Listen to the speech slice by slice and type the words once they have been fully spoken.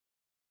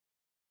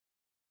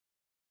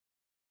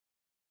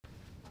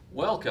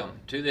Welcome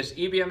to this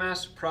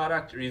EBMS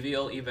product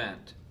reveal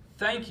event.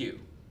 Thank you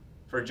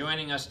for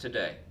joining us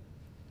today.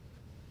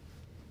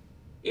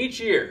 Each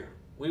year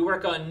we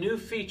work on new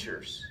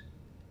features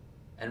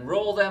and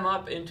roll them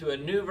up into a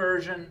new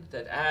version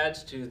that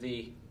adds to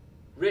the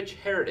rich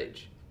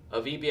heritage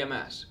of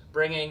EBMS,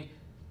 bringing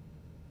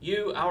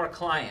you, our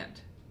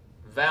client,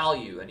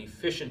 value and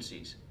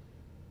efficiencies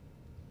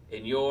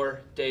in your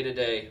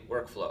day-to-day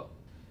workflow.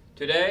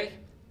 Today,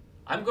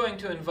 I'm going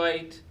to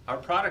invite our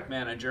product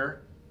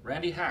manager,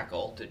 Randy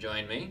Hackle, to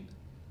join me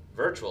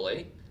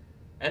virtually,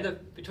 and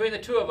between the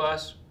two of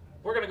us,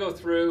 we're going to go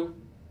through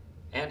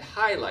and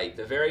highlight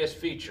the various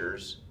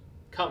features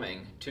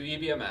coming to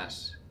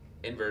EBMS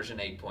in version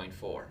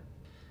 8.4.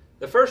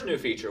 The first new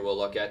feature we'll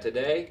look at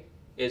today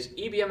is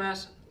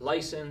EBMS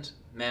License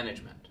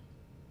Management.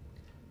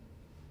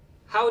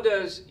 How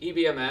does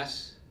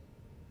EBMS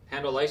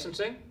handle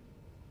licensing?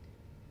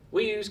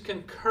 We use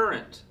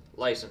concurrent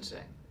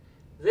licensing.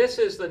 This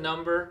is the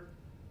number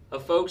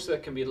of folks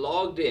that can be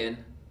logged in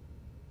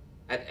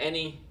at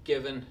any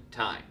given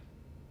time.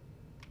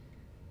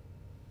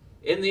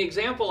 In the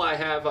example I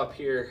have up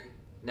here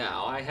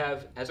now, I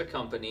have, as a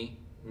company,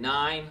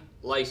 9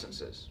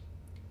 licenses.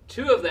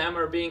 2 of them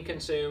are being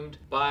consumed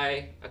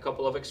by a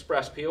couple of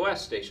express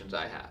POS stations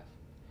I have.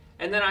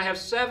 And then I have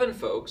 7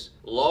 folks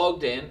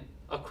logged in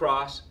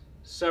across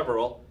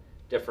several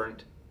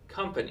different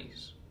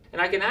companies. And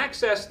I can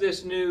access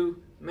this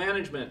new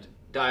management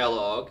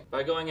dialog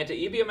by going into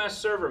EBMS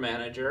Server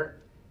Manager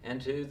and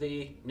to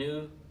the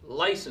new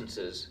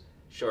Licenses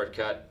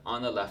shortcut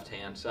on the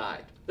left-hand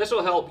side. This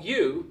will help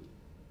you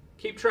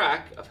keep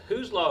track of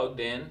who's logged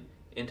in,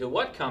 into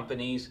what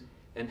companies,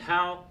 and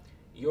how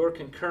your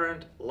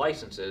concurrent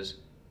licenses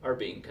are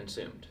being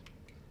consumed.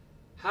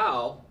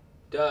 How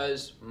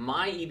does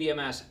my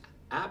EBMS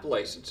app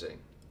licensing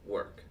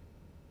work?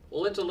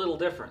 Well, it's a little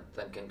different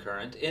than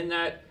concurrent in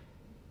that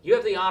you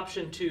have the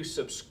option to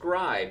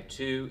subscribe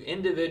to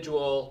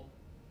individual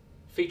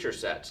feature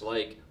sets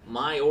like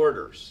My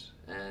Orders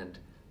and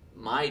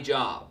My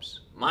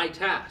Jobs, My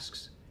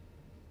Tasks.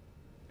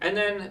 And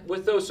then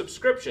with those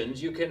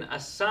subscriptions, you can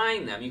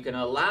assign them, you can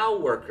allow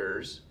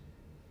workers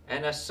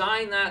and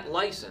assign that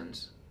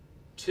license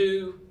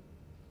to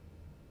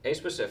a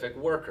specific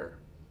worker.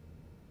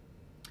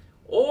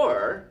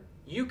 Or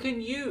you can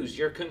use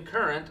your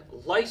concurrent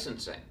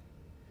licensing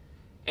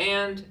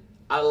and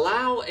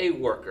allow a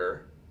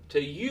worker to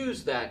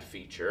use that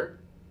feature,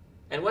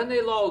 and when they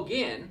log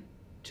in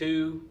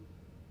to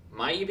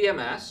My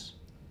EBMS,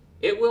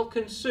 it will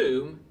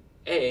consume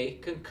a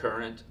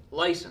concurrent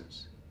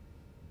license.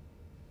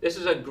 This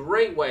is a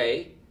great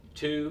way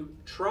to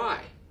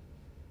try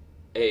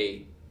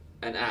an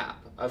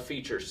app, a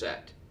feature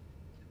set,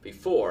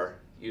 before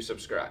you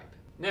subscribe.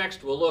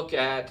 Next, we'll look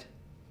at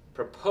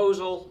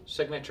proposal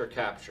signature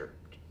capture.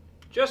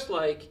 Just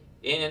like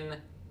in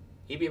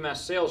EBMS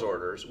sales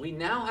orders, we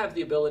now have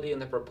the ability in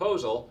the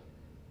proposal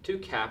to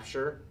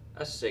capture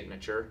a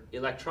signature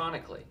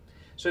electronically.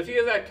 So if you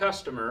have that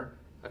customer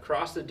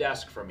across the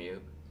desk from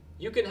you,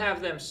 you can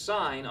have them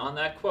sign on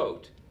that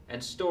quote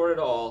and store it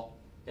all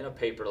in a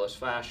paperless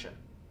fashion.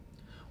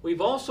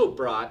 We've also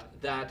brought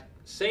that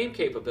same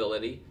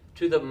capability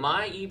to the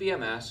My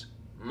EBMS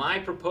My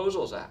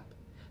Proposals app.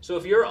 So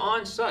if you're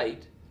on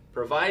site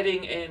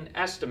providing an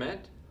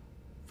estimate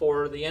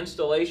for the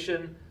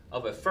installation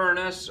of a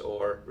furnace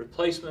or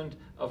replacement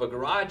of a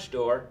garage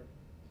door,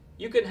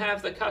 you can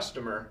have the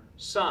customer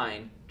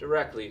sign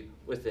directly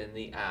within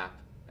the app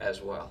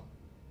as well.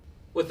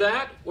 With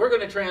that, we're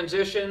going to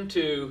transition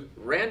to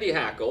Randy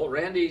Hackle.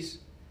 Randy's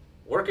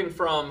working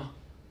from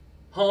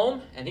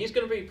home, and he's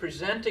going to be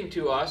presenting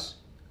to us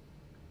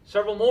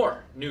several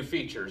more new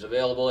features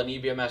available in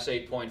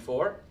EBMS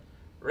 8.4.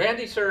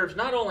 Randy serves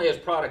not only as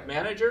product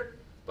manager,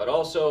 but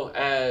also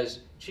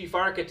as chief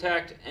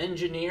architect,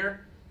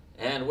 engineer,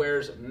 and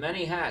wears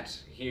many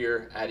hats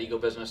here at Eagle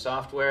Business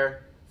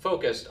Software,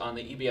 focused on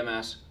the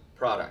EBMS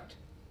product.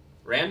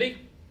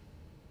 Randy?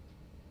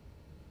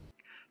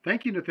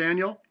 Thank you,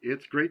 Nathaniel.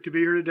 It's great to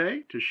be here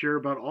today to share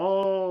about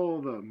all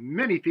the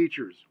many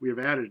features we have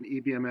added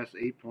in EBMS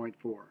 8.4.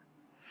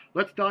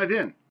 Let's dive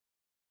in.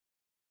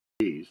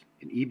 In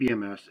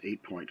EBMS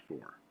 8.4.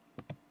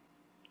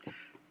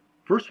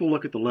 First, we'll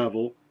look at the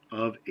level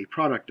of a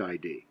product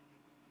ID.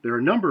 There are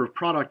a number of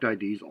product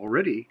IDs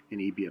already in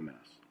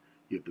EBMS.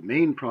 You have the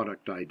main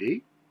product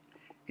ID,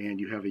 and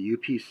you have a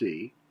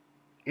UPC,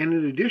 and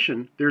in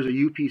addition, there's a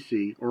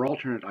UPC or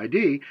alternate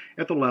ID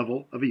at the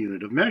level of a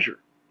unit of measure.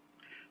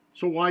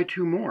 So why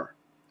 2 more?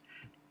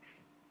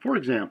 For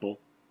example,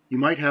 you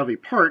might have a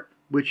part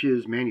which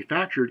is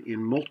manufactured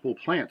in multiple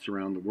plants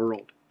around the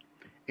world,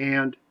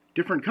 and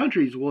different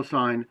countries will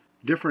assign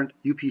different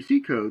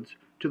UPC codes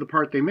to the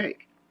part they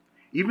make,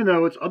 even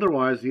though it's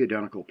otherwise the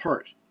identical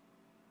part.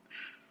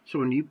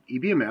 So in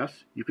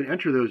EBMS, you can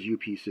enter those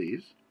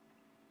UPCs,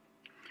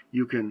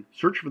 you can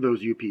search for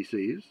those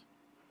UPCs,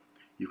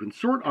 you can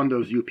sort on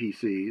those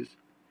UPCs,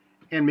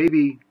 and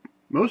maybe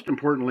most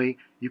importantly,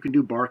 you can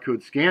do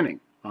barcode scanning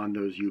on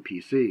those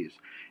UPCs.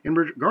 And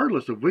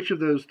regardless of which of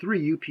those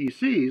 3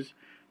 UPCs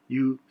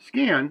you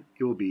scan,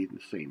 it will be the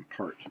same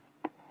part.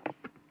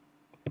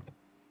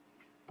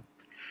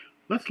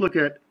 Let's look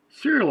at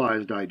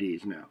serialized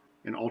IDs now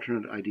and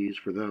alternate IDs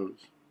for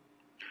those.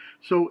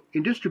 So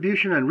in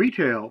distribution and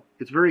retail,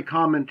 it's very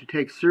common to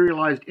take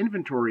serialized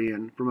inventory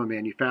in from a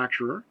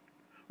manufacturer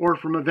or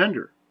from a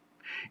vendor.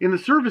 In the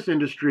service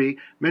industry,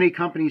 many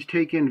companies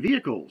take in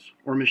vehicles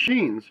or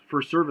machines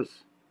for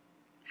service.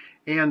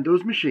 And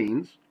those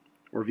machines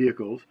or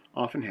vehicles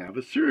often have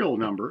a serial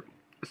number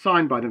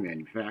assigned by the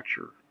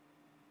manufacturer.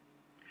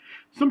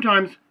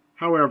 Sometimes,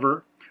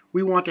 however,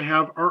 we want to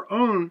have our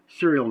own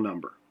serial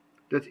number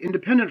that's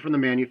independent from the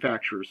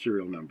manufacturer's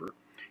serial number,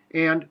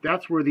 and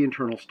that's where the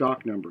internal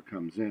stock number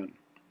comes in.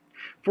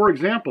 For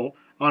example,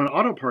 on an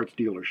auto parts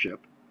dealership,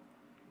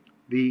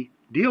 the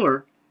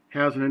dealer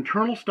has an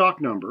internal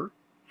stock number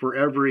for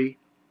every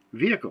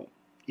vehicle,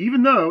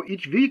 even though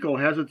each vehicle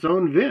has its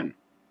own VIN.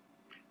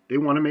 They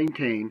want to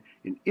maintain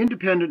an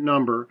independent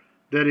number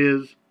that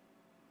is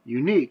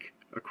unique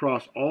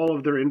across all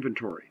of their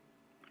inventory,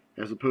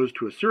 as opposed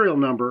to a serial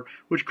number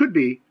which could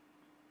be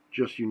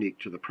just unique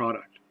to the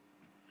product.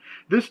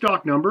 This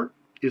stock number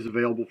is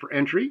available for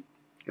entry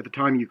at the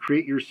time you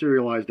create your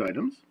serialized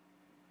items.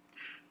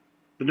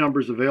 The number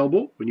is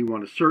available when you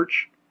want to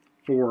search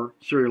for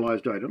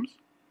serialized items.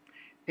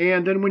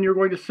 And then when you're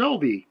going to sell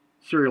the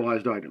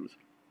serialized items,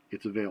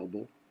 it's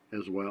available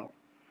as well.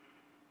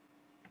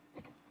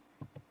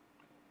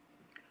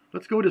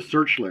 Let's go to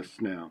search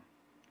lists now.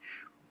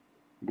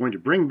 I'm going to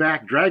bring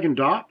back drag and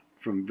drop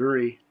from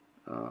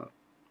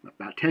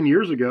about 10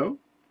 years ago.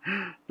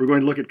 We're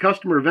going to look at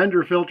customer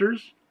vendor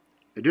filters,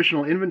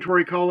 additional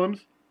inventory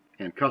columns,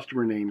 and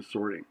customer name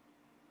sorting.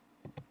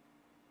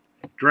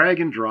 Drag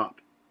and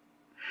drop.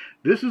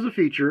 This is a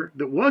feature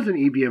that was in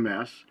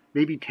EBMS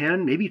maybe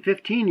 10, maybe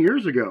 15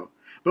 years ago,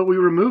 but we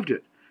removed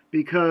it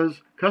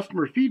because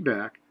customer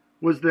feedback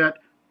was that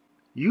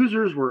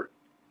users were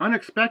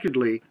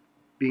unexpectedly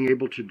being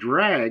able to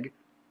drag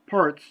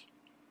parts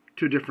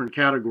to different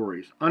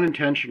categories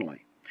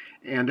unintentionally,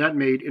 and that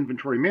made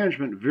inventory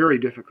management very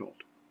difficult.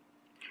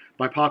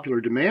 By popular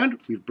demand,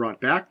 we've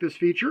brought back this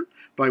feature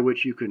by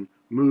which you can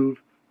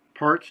move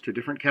parts to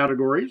different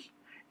categories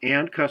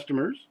and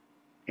customers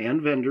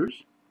and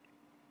vendors,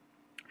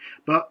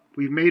 but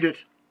we've made it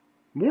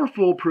more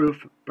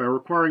foolproof by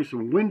requiring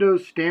some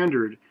Windows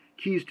standard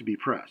keys to be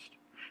pressed.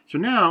 So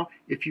now,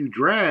 if you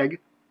drag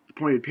the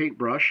pointed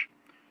paintbrush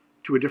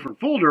to a different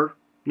folder,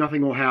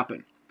 nothing will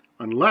happen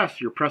unless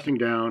you're pressing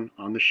down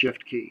on the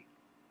Shift key.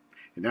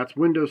 And that's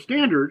Windows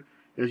standard,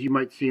 as you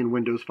might see in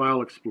Windows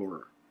File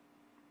Explorer.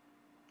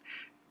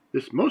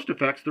 This most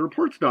affects the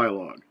reports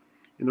dialog.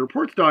 In the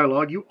reports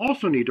dialog, you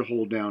also need to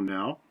hold down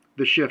now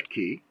the Shift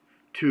key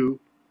to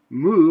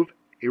move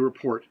a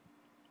report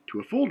to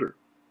a folder.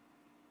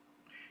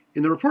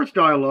 In the reports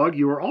dialog,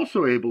 you are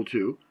also able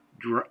to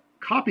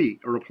copy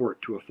a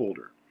report to a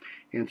folder.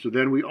 And so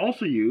then we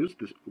also use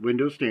the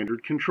Windows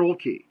Standard Control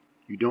key.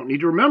 You don't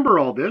need to remember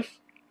all this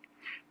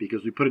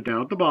because we put it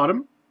down at the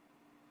bottom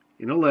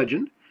in a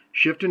legend.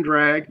 Shift and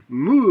drag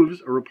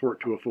moves a report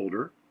to a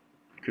folder.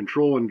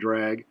 Control and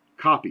drag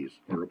copies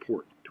a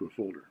report to a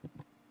folder.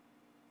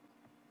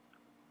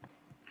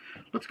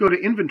 Let's go to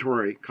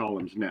inventory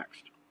columns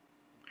next.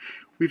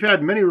 We've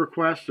had many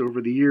requests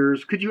over the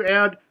years. Could you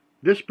add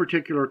this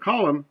particular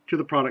column to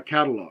the product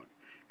catalog?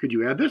 Could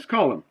you add this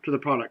column to the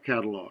product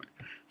catalog?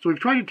 So we've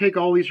tried to take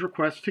all these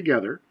requests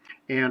together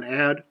and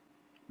add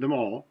them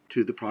all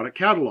to the product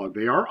catalog.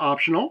 They are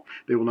optional.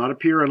 They will not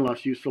appear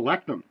unless you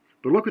select them.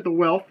 But look at the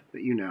wealth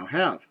that you now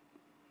have.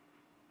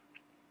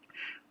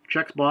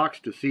 Check box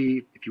to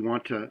see if you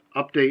want to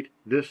update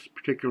this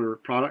particular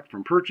product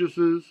from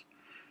purchases.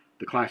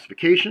 The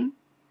classification.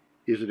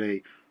 Is it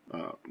a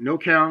no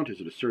count? Is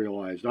it a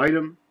serialized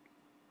item?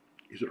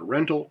 Is it a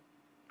rental?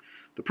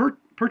 The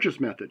purchase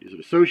method. Is it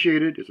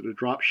associated? Is it a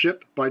drop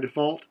ship by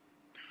default?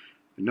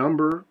 The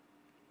number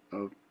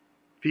of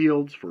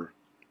fields for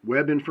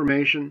web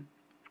information.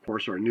 Of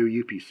course, our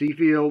new UPC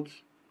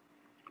fields.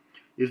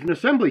 Is it an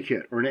assembly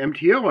kit or an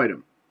MTO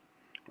item?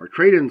 Are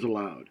trade-ins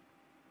allowed?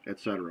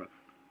 Etc.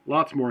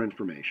 Lots more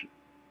information.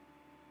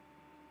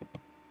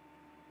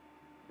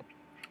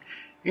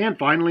 And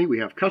finally, we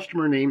have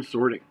customer name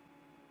sorting,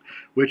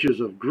 which is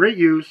of great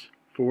use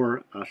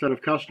for a set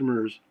of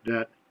customers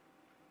that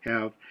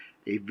have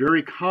a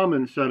very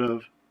common set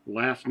of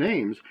last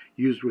names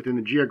used within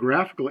the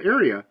geographical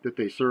area that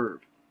they serve.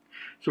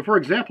 So for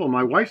example,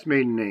 my wife's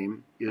maiden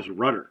name is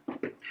Rudder.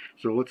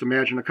 So let's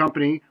imagine a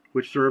company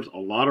which serves a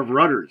lot of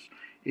Rudders.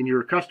 In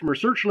your customer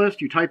search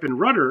list, you type in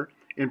Rudder,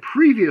 and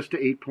previous to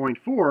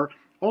 8.4,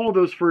 all of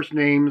those first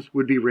names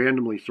would be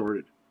randomly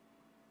sorted.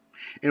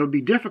 And it would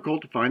be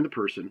difficult to find the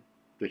person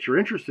that you're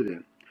interested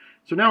in.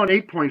 So now in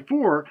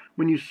 8.4,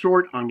 when you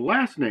sort on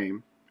last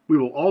name, we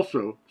will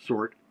also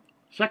sort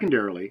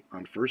secondarily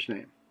on first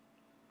name.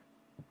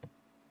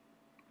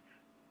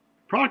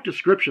 Product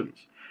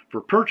descriptions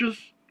for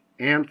purchase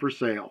and for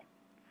sale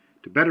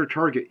to better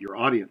target your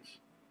audience.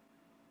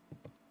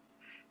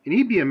 In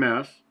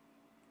EBMS,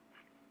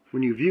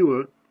 when you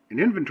view an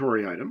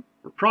inventory item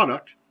or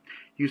product,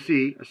 you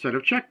see a set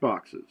of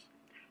checkboxes.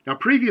 Now,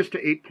 previous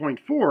to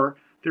 8.4,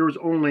 there was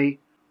only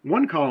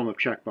one column of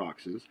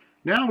checkboxes.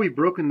 Now we've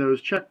broken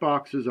those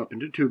checkboxes up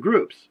into two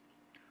groups,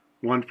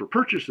 one for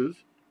purchases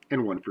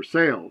and one for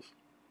sales,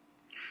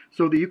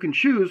 so that you can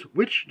choose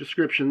which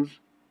descriptions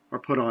are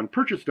put on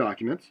purchase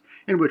documents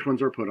and which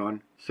ones are put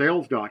on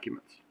sales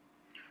documents.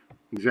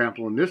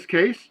 Example, in this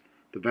case,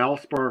 the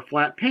Valspar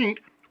flat paint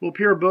will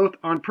appear both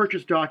on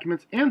purchase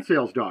documents and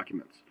sales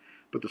documents,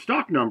 but the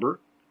stock number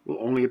will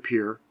only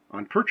appear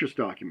on purchase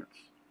documents.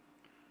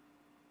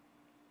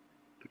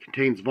 It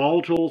contains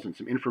volatiles and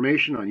some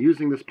information on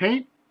using this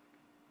paint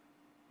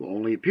will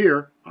only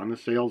appear on the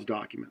sales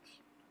documents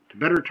to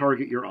better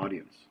target your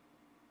audience.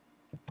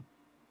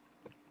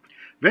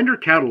 Vendor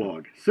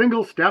Catalog,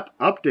 single-step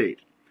update.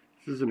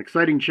 This is an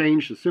exciting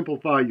change to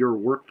simplify your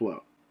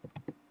workflow.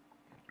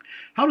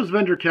 How does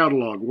Vendor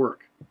Catalog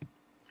work?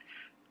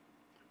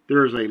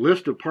 There is a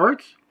list of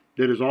parts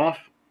that is off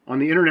on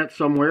the internet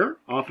somewhere,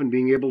 often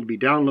being able to be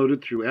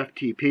downloaded through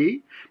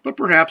FTP, but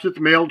perhaps it's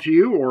mailed to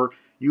you or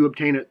you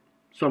obtain it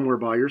somewhere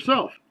by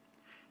yourself.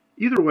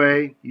 Either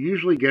way, you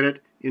usually get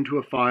it into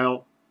a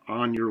file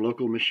on your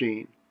local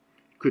machine.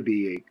 It could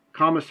be a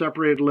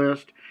comma-separated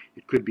list,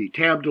 it could be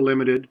tab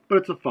delimited, but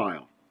it's a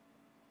file.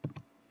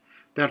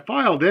 That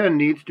file then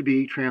needs to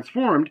be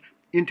transformed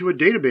into a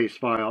database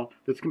file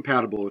that's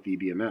compatible with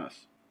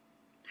EBMS.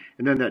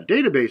 And then that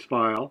database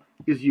file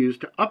is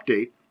used to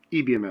update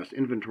EBMS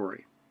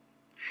inventory.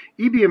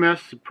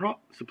 EBMS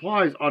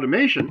supplies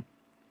automation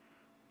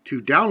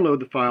to download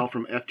the file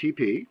from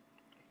FTP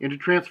and to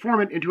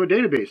transform it into a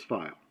database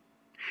file.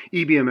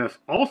 EBMS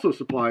also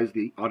supplies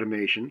the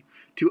automation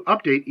to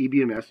update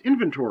EBMS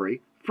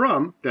inventory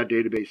from that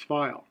database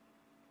file.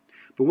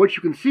 But what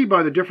you can see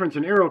by the difference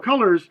in arrow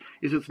colors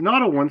is it's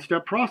not a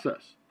one-step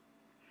process.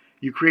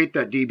 You create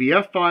that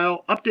DBF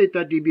file, update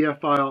that DBF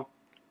file,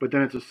 but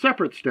then it's a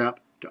separate step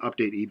to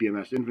update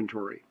EBMS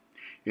inventory.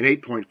 In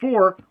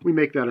 8.4, we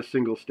make that a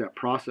single-step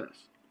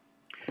process.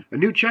 A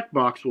new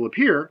checkbox will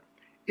appear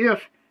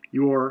if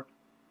your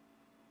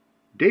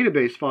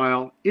database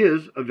file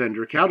is a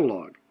vendor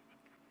catalog.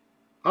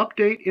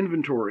 Update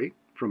inventory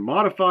from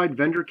modified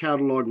vendor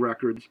catalog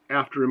records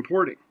after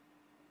importing.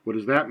 What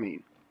does that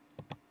mean?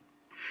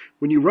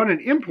 When you run an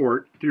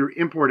import through your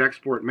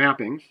import-export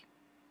mappings,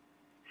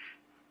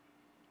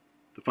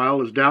 the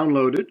file is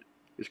downloaded,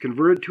 is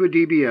converted to a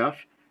DBF,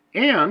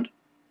 and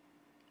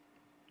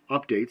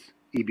updates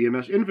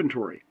EBMS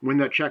inventory when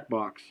that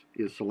checkbox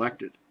is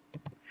selected.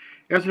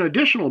 As an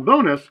additional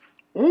bonus,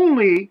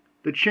 only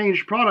the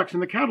changed products in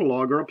the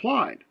catalog are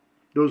applied,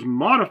 those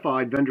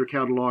modified vendor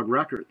catalog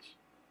records.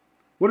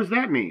 What does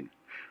that mean?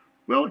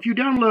 Well, if you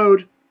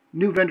download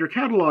new vendor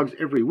catalogs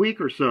every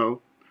week or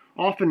so,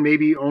 often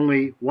maybe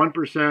only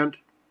 1%,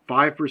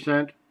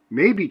 5%,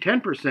 maybe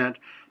 10%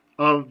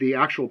 of the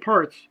actual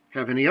parts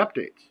have any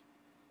updates.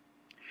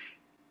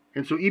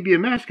 And so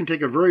EBMS can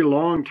take a very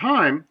long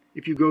time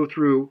if you go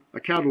through a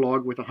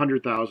catalog with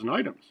 100,000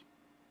 items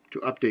to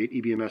update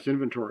EBMS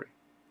inventory.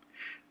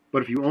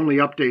 But if you only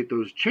update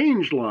those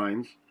changed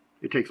lines,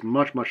 it takes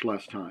much, much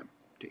less time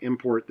to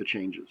import the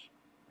changes.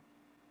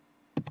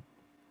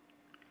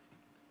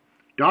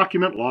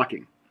 Document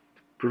locking.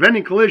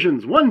 Preventing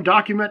collisions one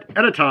document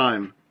at a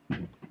time.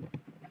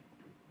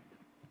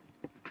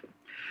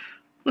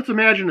 Let's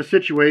imagine a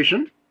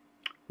situation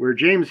where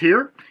James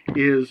here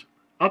is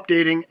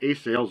updating a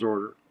sales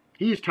order.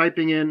 He's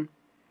typing in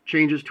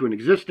changes to an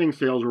existing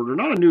sales order,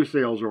 not a new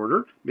sales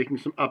order, making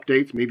some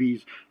updates. Maybe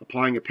he's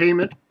applying a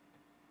payment.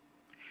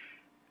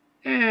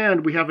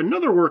 And we have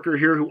another worker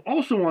here who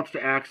also wants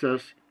to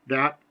access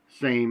that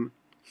same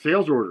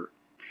sales order.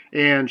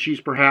 And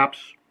she's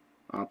perhaps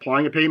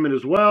applying a payment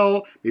as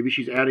well. Maybe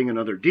she's adding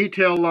another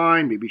detail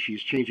line. Maybe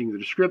she's changing the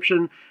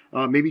description.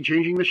 Maybe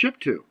changing the ship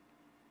to.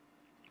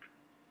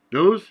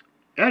 Those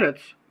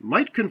edits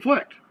might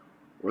conflict,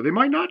 or they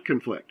might not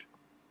conflict.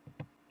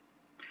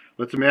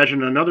 Let's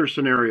imagine another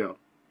scenario.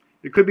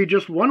 It could be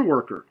just one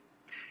worker.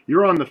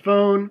 You're on the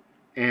phone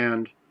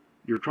and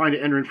you're trying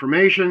to enter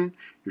information,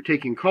 you're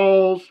taking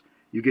calls,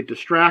 you get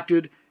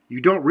distracted, you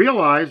don't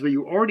realize that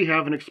you already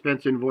have an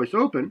expense invoice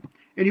open,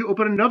 and you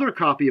open another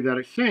copy of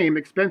that same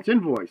expense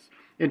invoice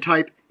and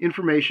type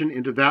information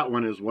into that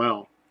one as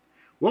well.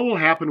 What will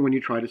happen when you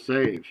try to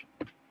save?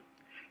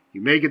 You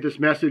may get this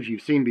message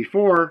you've seen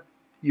before.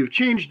 You've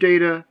changed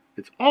data,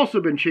 it's also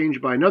been changed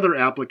by another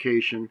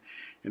application,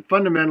 and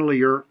fundamentally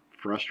you're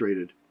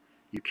frustrated.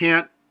 You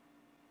can't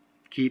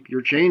keep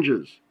your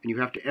changes, and you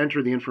have to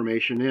enter the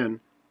information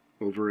in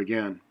over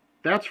again.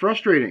 That's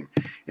frustrating.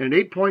 And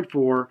in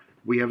 8.4,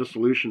 we have a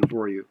solution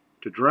for you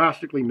to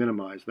drastically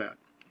minimize that.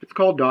 It's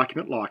called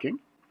document locking,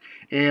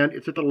 and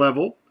it's at the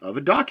level of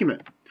a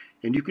document.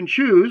 And you can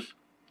choose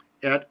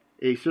at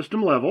a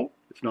system level,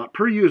 it's not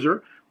per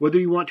user, whether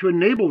you want to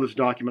enable this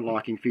document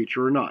locking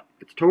feature or not.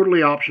 It's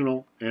totally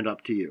optional and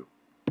up to you.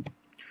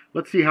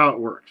 Let's see how it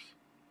works.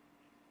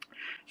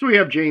 So we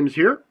have James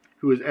here,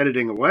 who is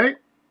editing away.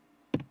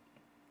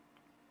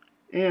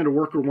 and a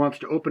worker wants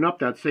to open up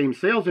that same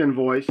sales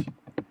invoice,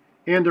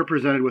 and they're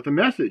presented with a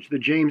message that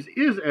James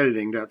is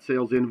editing that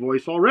sales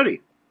invoice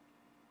already.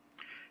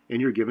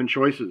 And you're given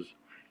choices.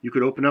 You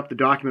could open up the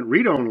document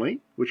read-only,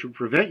 which would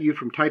prevent you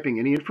from typing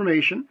any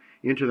information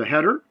into the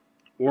header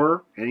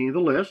or any of the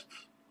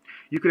lists.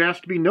 You could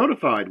ask to be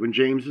notified when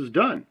James is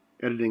done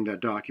editing that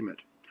document.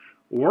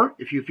 Or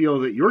if you feel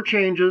that your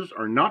changes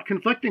are not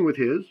conflicting with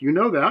his, you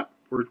know that,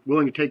 or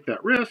willing to take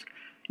that risk,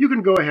 you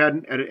can go ahead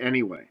and edit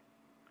anyway.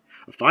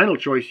 A final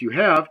choice you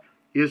have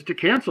is to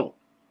cancel.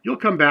 You'll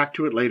come back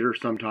to it later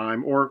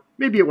sometime, or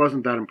maybe it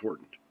wasn't that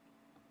important.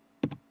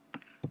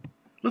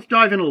 Let's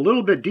dive in a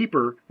little bit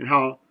deeper in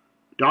how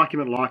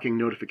document locking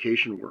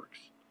notification works.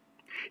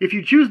 If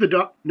you choose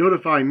the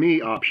Notify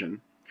Me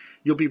option,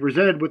 you'll be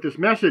presented with this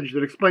message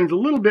that explains a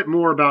little bit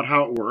more about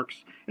how it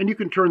works, and you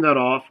can turn that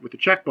off with the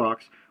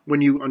checkbox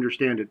when you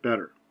understand it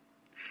better.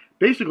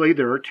 Basically,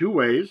 there are two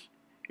ways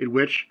in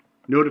which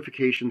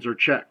notifications are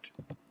checked.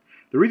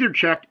 They're either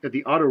checked at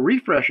the auto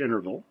refresh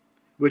interval,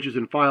 which is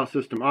in File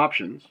System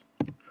Options,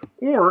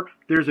 or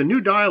there's a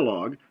new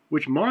dialog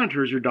which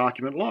monitors your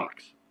document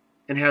locks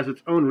and has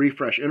its own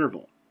refresh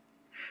interval.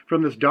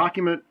 From this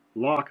Document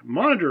Lock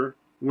Monitor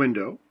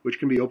window, which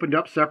can be opened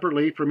up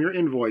separately from your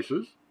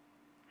invoices,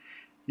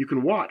 you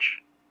can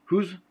watch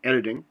who's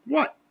editing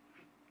what,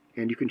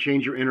 and you can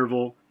change your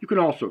interval. You can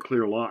also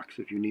clear locks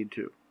if you need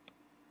to.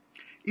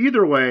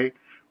 Either way,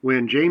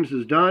 when James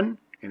is done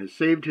and has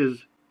saved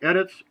his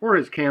edits or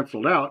has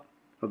canceled out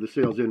of the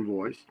sales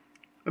invoice,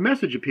 a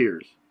message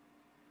appears.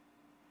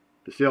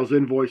 The sales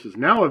invoice is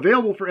now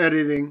available for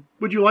editing.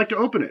 Would you like to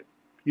open it?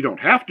 You don't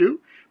have to,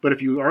 but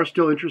if you are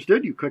still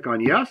interested, you click on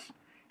yes,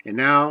 and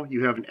now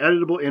you have an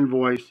editable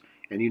invoice,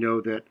 and you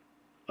know that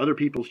other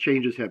people's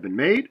changes have been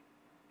made,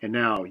 and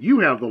now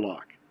you have the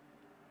lock.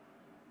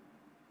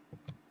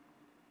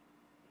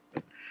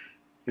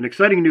 An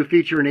exciting new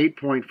feature in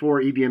 8.4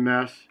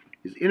 EBMS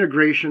is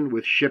integration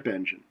with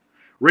ShipEngine.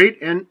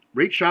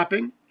 Rate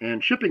shopping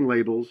and shipping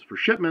labels for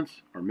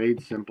shipments are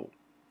made simple.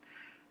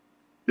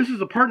 This is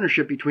a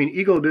partnership between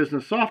Eagle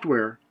Business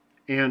Software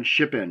and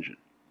ShipEngine.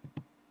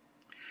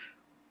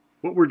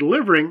 What we're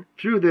delivering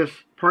through this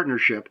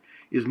partnership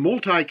is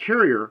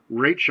multi-carrier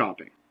rate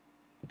shopping.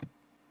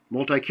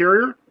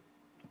 Multi-carrier,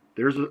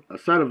 there's a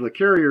set of the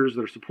carriers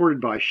that are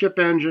supported by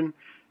ShipEngine,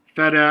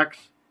 FedEx,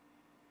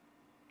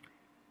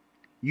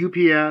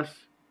 UPS,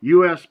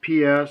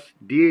 USPS,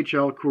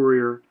 DHL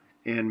Courier,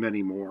 and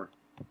many more.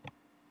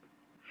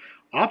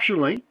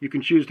 Optionally, you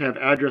can choose to have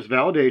address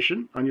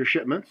validation on your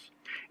shipments,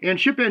 and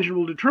ShipEngine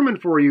will determine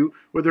for you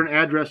whether an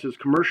address is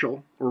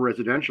commercial or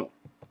residential.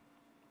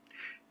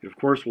 It, of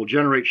course, will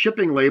generate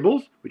shipping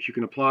labels, which you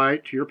can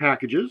apply to your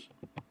packages.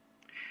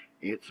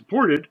 It's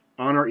supported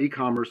on our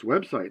e-commerce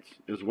websites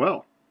as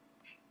well.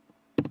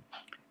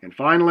 And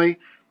finally,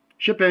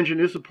 ShipEngine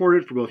is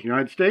supported for both the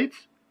United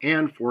States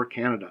and for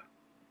Canada.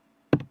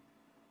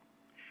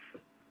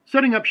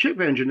 Setting up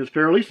ShipEngine is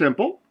fairly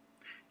simple.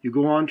 You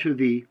go on to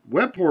the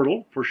web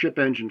portal for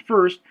ShipEngine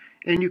first,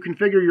 and you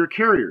configure your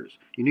carriers.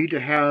 You need to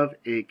have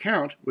an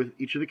account with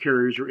each of the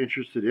carriers you're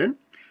interested in,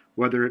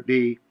 whether it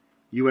be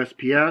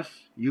USPS,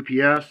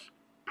 UPS,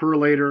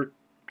 Purolator,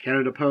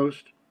 Canada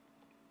Post.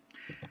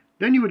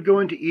 Then you would go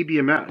into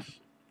EBMS,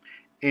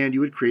 and you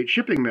would create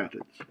shipping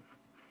methods.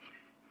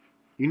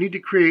 You need to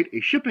create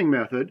a shipping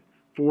method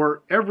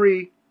for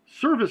every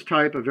service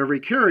type of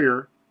every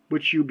carrier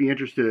which you'd be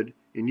interested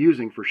in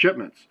using for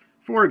shipments.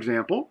 For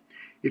example,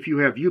 if you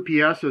have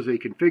UPS as a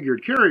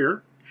configured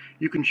carrier,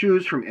 you can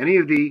choose from any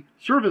of the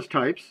service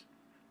types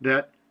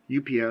that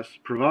UPS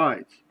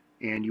provides,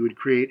 and you would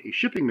create a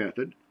shipping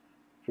method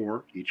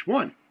for each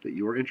one that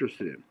you are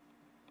interested in.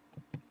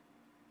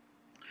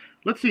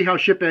 Let's see how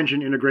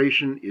ShipEngine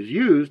integration is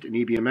used in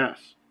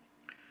EBMS.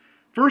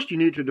 First, you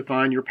need to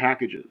define your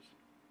packages.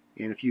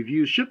 And if you've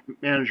used Ship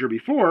Manager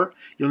before,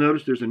 you'll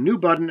notice there's a new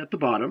button at the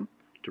bottom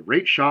to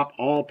rate shop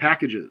all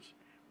packages.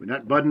 When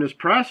that button is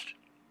pressed,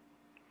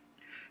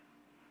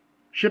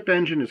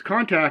 ShipEngine is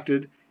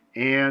contacted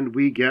and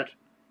we get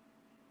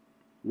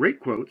rate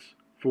quotes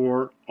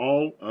for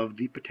all of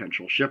the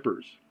potential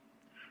shippers.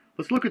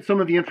 Let's look at some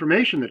of the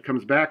information that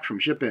comes back from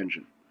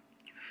ShipEngine.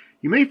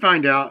 You may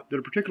find out that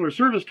a particular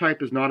service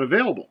type is not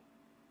available.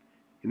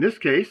 In this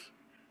case,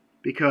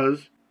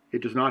 because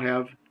it does not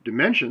have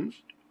dimensions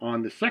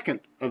on the second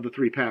of the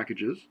three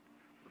packages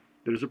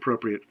that is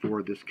appropriate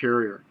for this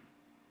carrier.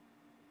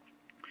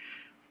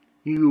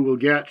 You will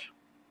get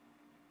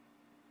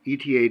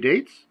ETA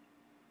dates,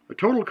 a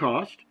total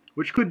cost,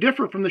 which could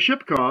differ from the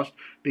ship cost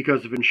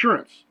because of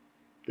insurance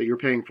that you're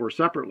paying for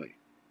separately.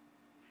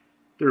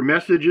 There are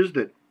messages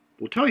that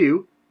will tell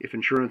you if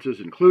insurance is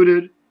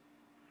included,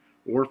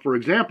 or, for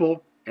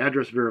example,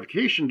 address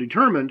verification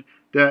determined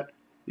that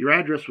your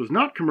address was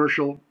not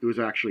commercial, it was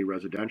actually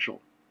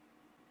residential.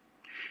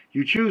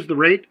 You choose the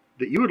rate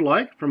that you would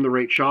like from the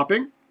rate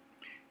shopping,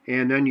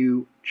 and then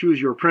you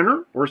choose your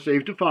printer or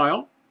save to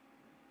file.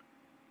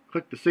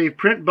 Click the Save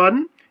Print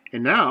button,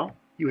 and now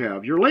you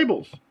have your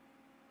labels.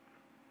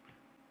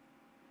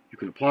 You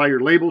can apply your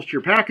labels to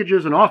your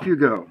packages, and off you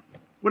go.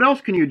 What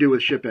else can you do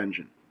with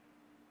ShipEngine?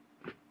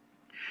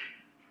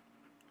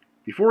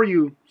 Before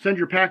you send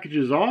your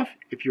packages off,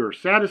 if you're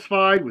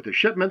satisfied with the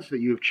shipments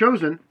that you have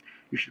chosen,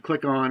 you should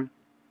click on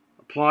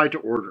Apply to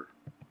Order.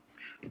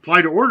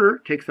 Apply to Order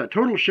takes that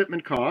total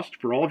shipment cost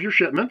for all of your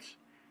shipments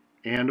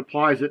and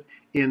applies it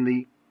in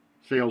the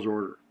sales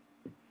order.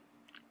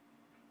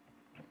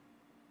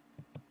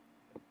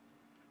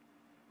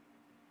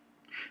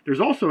 There's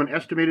also an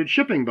estimated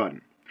shipping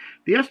button.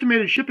 The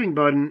estimated shipping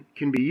button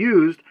can be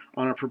used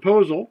on a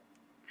proposal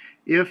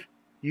if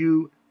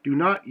you do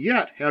not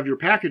yet have your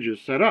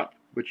packages set up,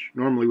 which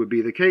normally would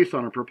be the case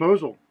on a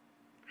proposal.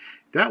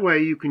 That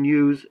way you can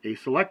use a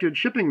selected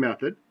shipping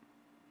method,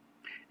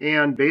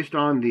 and based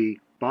on the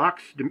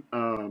box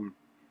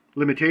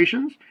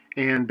limitations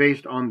and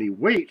based on the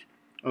weight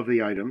of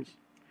the items,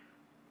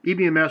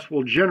 EBMS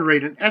will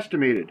generate an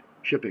estimated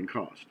shipping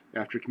cost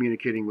after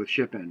communicating with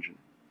ShipEngine.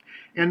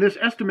 And this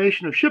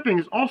estimation of shipping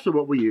is also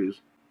what we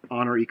use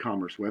on our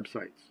e-commerce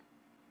websites.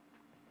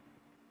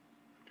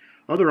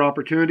 Other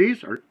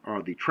opportunities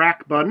are the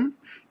track button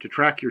to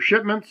track your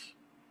shipments.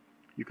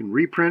 You can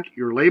reprint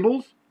your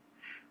labels.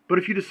 But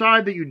if you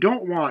decide that you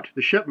don't want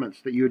the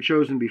shipments that you had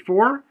chosen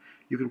before,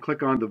 you can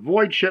click on the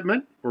void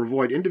shipment or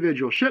void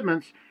individual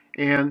shipments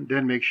and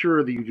then make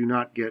sure that you do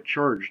not get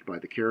charged by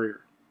the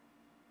carrier.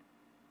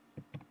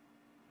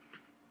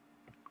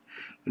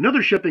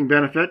 Another shipping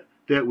benefit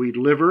that we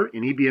deliver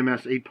in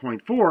EBMS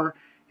 8.4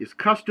 is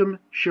custom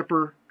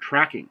shipper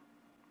tracking.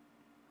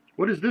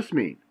 What does this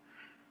mean?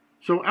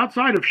 So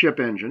outside of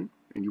ShipEngine,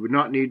 and you would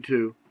not need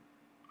to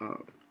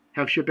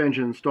have ShipEngine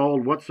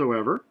installed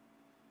whatsoever,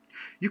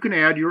 you can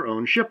add your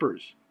own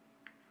shippers.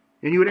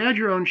 And you would add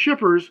your own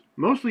shippers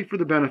mostly for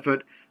the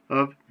benefit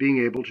of being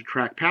able to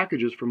track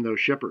packages from those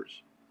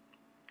shippers.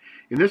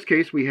 In this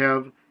case, we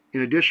have,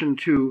 in addition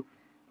to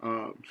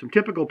some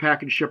typical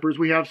package shippers,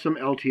 we have some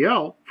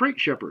LTL freight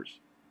shippers.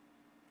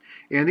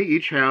 And they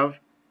each have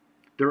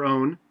their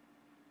own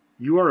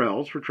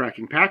URLs for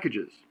tracking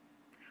packages.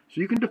 So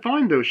you can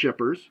define those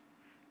shippers.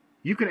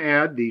 You can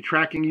add the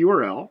tracking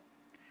URL.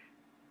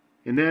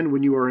 And then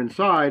when you are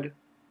inside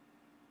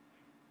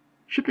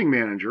Shipping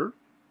Manager,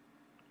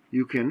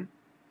 you can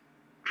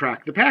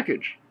track the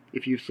package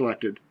if you've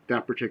selected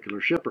that particular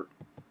shipper.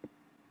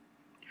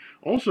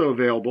 Also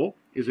available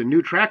is a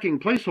new tracking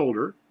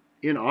placeholder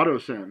in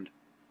AutoSend.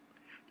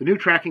 The new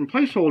tracking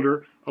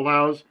placeholder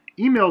allows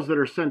emails that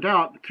are sent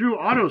out through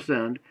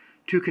AutoSend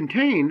to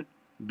contain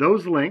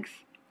those links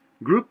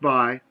grouped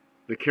by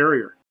the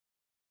carrier.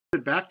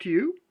 Back to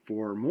you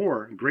for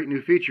more great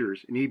new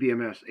features in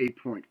EBMS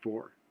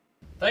 8.4.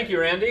 Thank you,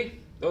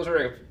 Randy. Those are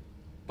a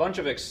bunch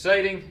of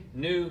exciting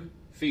new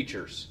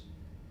features.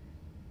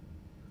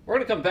 We're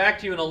going to come back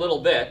to you in a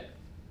little bit,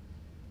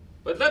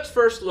 but let's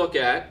first look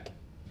at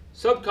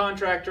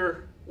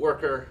subcontractor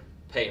worker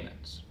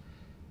payments.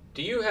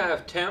 Do you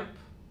have temp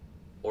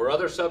or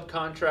other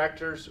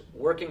subcontractors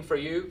working for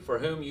you for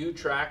whom you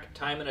track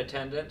time and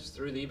attendance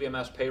through the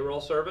EBMS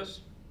payroll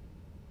service?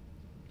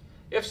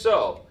 If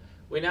so,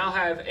 we now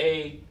have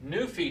a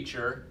new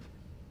feature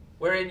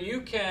wherein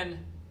you can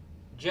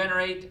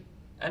generate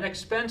an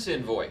expense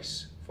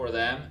invoice for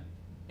them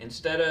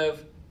instead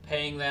of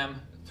paying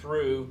them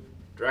through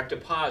direct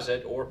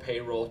deposit or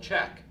payroll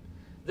check.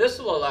 This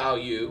will allow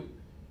you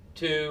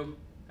to,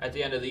 at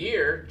the end of the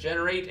year,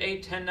 generate a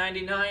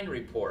 1099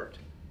 report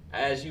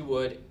as you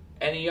would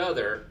any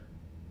other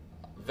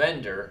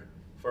vendor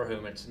for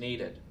whom it's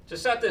needed. To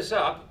set this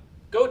up,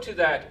 go to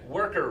that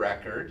worker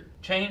record,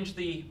 change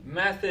the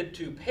method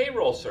to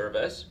payroll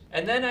service,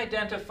 and then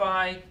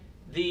identify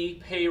the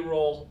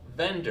payroll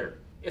vendor.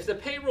 If the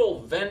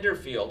payroll vendor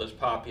field is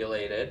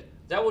populated,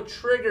 that will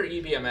trigger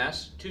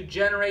EBMS to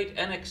generate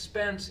an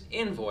expense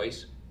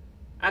invoice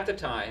at the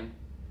time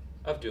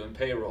of doing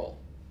payroll.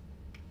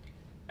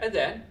 And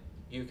then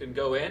you can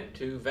go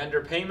into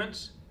vendor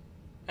payments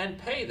and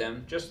pay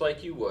them just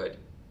like you would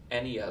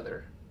any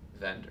other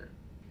vendor.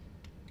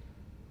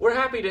 We're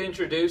happy to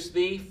introduce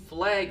the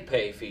flag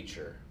pay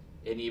feature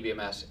in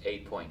EBMS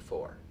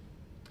 8.4.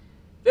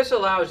 This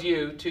allows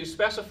you to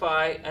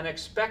specify an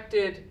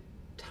expected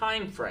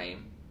time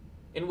frame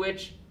in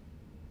which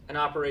an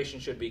operation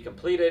should be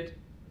completed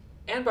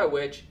and by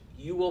which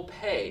you will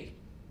pay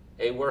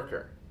a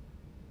worker.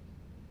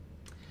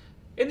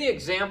 In the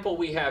example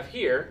we have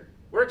here,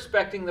 we're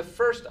expecting the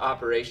first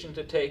operation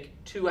to take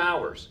 2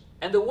 hours,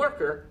 and the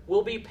worker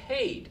will be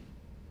paid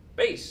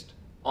based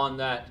on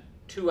that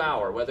 2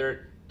 hour, whether it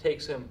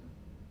takes him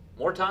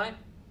more time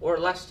or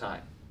less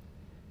time.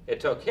 It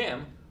took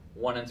him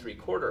 1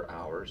 3/4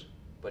 hours,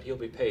 but he'll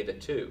be paid the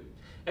 2.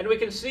 And we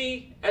can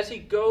see as he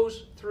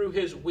goes through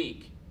his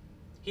week,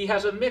 he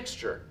has a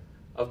mixture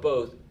of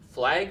both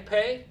flag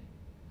pay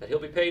that he'll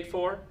be paid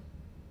for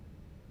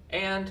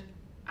and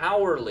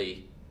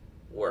hourly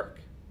work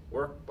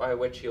by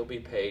which he'll be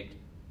paid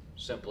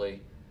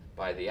simply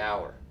by the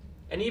hour.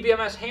 And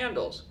EBMS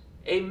handles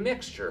a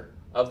mixture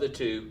of the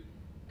two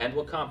and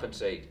will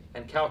compensate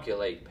and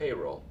calculate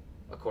payroll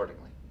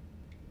accordingly.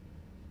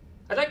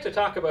 I'd like to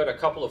talk about a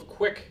couple of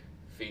quick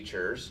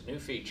features, new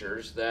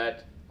features,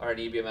 that are in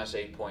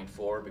EBMS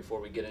 8.4 before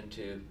we get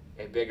into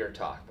a bigger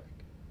topic.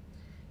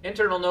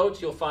 Internal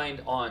notes you'll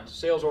find on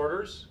sales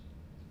orders,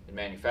 in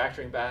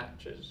manufacturing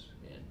batches,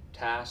 in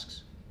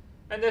tasks,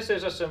 and this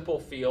is a simple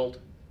field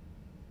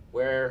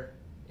where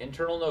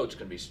internal notes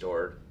can be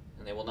stored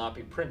and they will not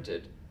be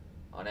printed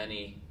on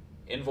any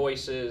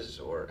invoices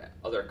or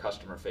other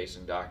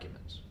customer-facing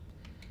documents.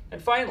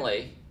 And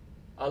finally,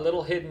 a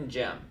little hidden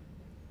gem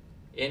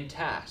in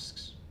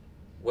tasks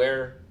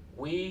where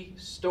we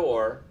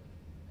store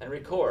and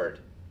record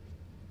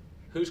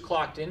who's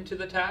clocked into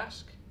the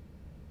task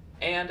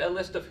and a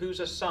list of who's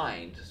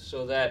assigned,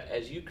 so that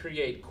as you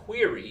create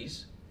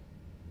queries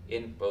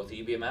in both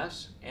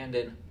EBMS and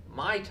in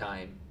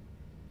MyTime,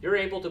 you're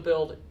able to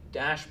build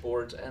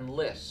dashboards and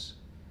lists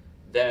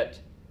that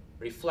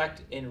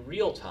reflect in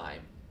real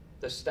time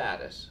the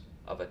status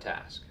of a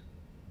task.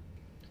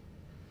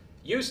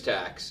 Use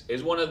tax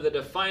is one of the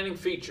defining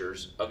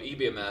features of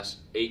EBMS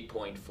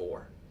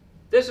 8.4.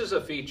 This is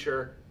a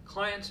feature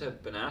clients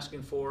have been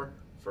asking for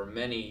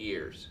many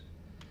years.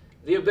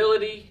 The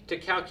ability to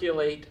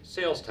calculate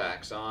sales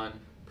tax on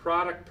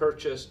product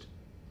purchased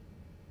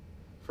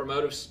from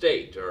out of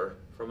state or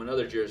from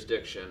another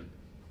jurisdiction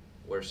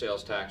where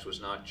sales tax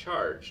was not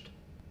charged,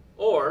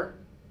 or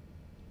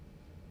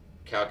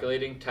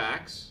calculating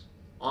tax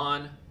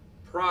on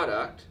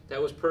product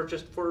that was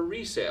purchased for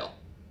resale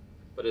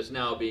but is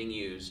now being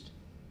used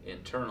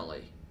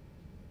internally.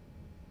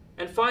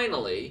 And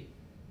finally,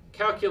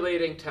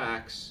 calculating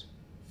tax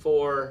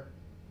for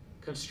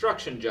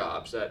construction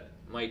jobs that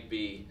might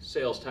be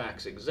sales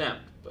tax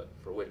exempt, but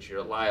for which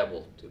you're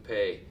liable to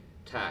pay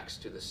tax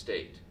to the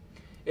state.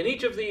 In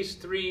each of these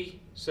three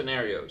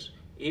scenarios,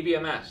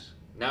 EBMS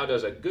now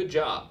does a good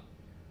job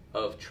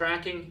of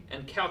tracking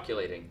and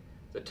calculating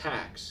the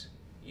tax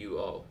you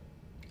owe.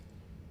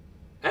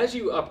 As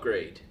you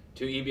upgrade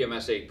to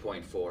EBMS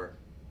 8.4,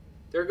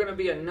 there are going to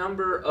be a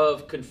number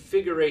of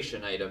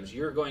configuration items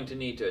you're going to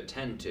need to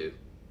attend to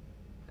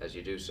as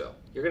you do so.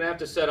 You're going to have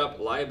to set up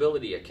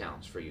liability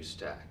accounts for use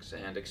tax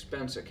and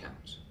expense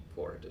accounts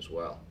for it as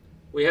well.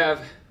 We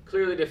have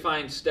clearly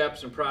defined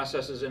steps and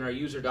processes in our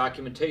user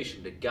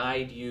documentation to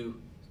guide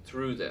you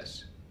through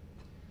this.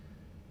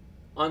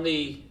 On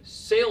the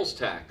sales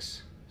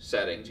tax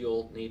settings,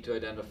 you'll need to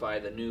identify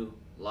the new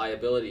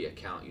liability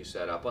account you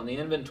set up. On the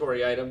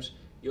inventory items,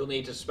 you'll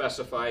need to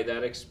specify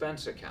that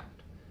expense account.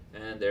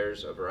 And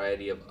there's a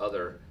variety of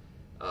other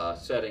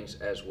settings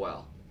as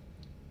well.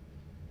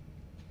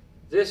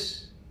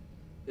 This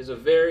is a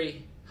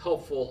very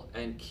helpful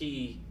and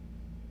key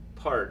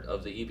part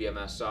of the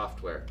EBMS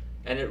software,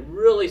 and it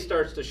really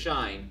starts to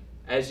shine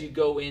as you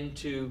go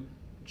into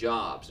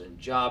jobs and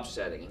job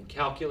setting and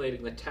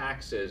calculating the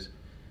taxes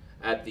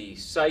at the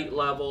site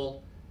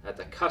level, at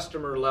the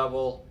customer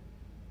level,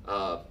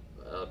 a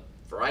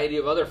variety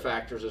of other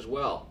factors as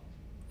well.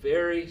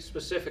 Very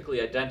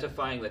specifically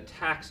identifying the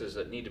taxes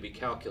that need to be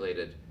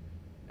calculated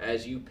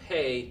as you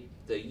pay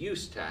the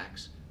use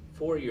tax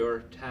for your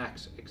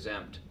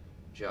tax-exempt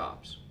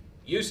jobs.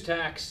 Use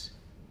tax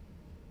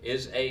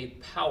is a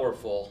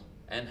powerful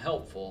and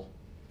helpful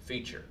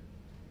feature.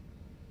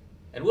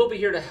 And we'll be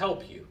here to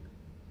help you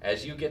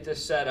as you get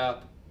this set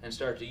up and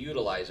start to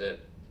utilize it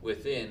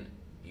within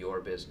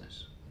your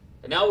business.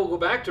 And now we'll go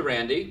back to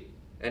Randy,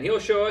 and he'll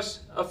show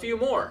us a few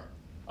more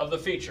of the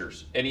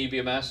features in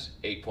EBMS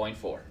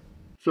 8.4.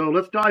 So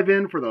let's dive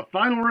in for the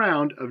final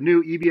round of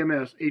new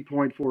EBMS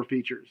 8.4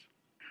 features.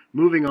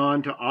 Moving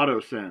on to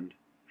AutoSend.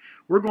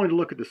 We're going to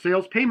look at the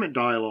sales payment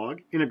dialog,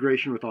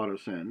 integration with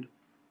AutoSend,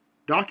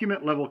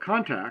 document level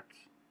contacts,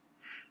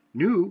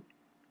 new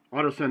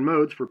AutoSend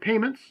modes for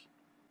payments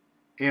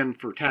and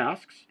for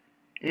tasks,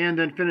 and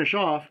then finish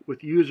off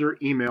with user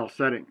email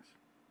settings.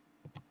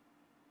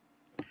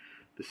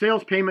 The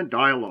sales payment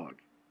dialog.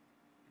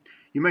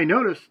 You may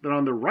notice that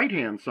on the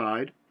right-hand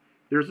side,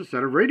 there's a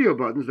set of radio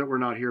buttons that were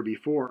not here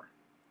before.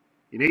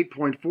 In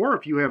 8.4,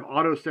 if you have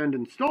AutoSend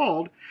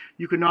installed,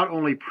 you can not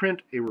only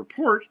print a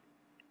report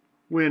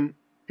when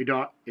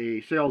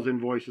a sales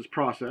invoice is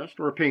processed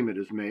or a payment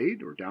is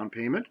made or down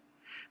payment,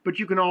 but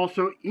you can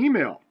also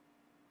email.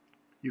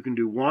 You can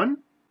do one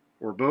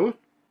or both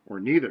or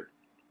neither.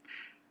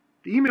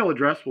 The email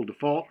address will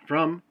default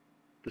from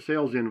the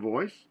sales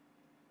invoice.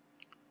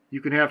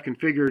 You can have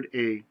configured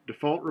a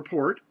default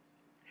report,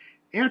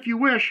 and if you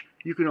wish,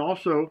 you can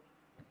also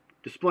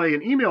display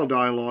an email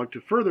dialog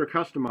to further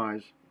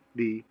customize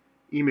the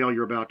email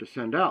you're about to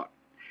send out.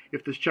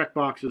 If this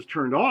checkbox is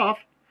turned off,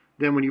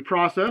 then when you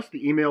process,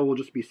 the email will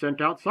just be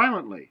sent out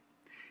silently.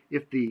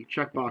 If the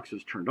checkbox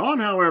is turned on,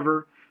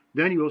 however,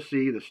 then you will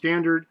see the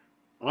standard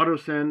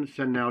AutoSend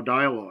Send Now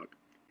dialog,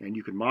 and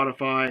you can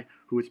modify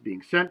who it's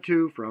being sent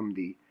to from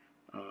the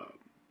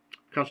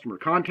customer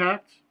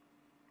contacts.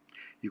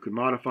 You can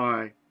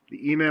modify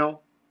the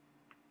email.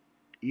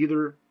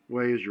 Either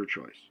way is your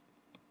choice.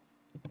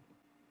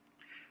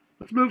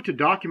 Let's move to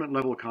document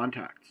level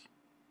contacts.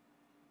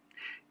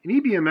 In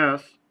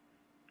EBMS,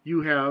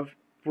 you have,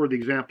 for the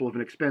example of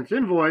an expense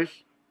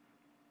invoice,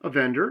 a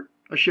vendor,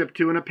 a ship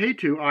to, and a pay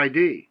to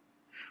ID.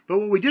 But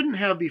what we didn't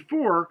have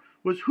before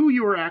was who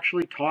you were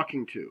actually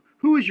talking to.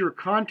 Who is your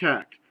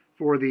contact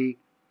for the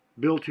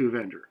bill to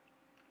vendor?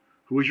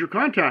 Who is your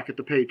contact at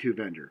the pay to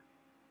vendor?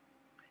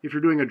 If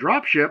you're doing a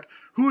drop ship,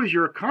 who is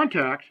your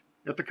contact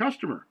at the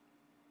customer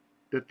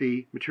that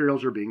the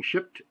materials are being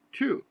shipped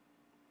to?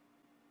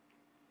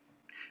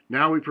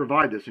 Now we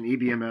provide this in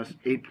EBMS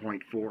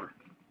 8.4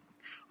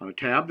 on a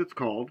tab that's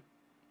called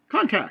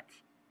Contacts.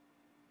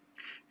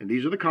 And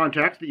these are the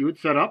contacts that you would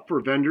set up for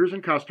vendors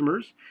and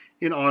customers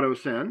in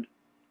AutoSend.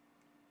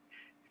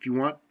 If you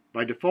want,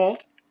 by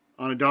default,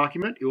 on a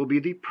document, it will be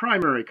the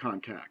primary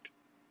contact.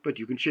 But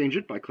you can change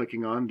it by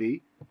clicking on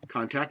the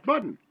Contact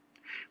button.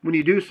 When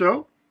you do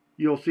so,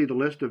 you'll see the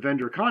list of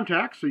vendor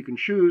contacts, so you can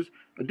choose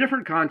a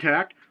different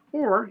contact,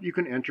 or you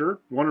can enter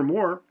one or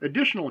more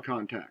additional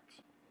contacts.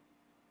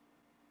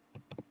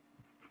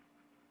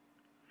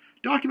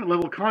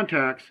 Document-level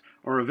contacts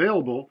are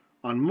available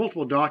on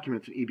multiple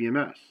documents in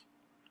EBMS,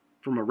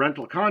 from a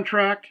rental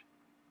contract,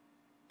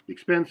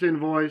 expense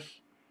invoice,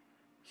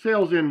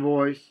 sales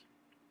invoice,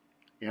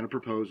 and a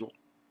proposal.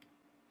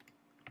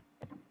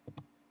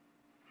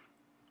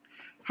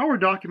 How are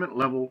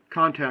document-level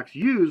contacts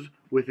used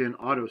within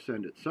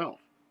AutoSend itself?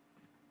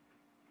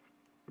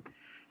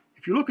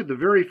 If you look at the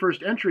very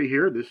first entry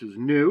here, this is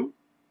new.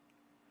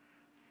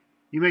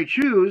 You may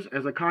choose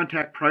as a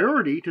contact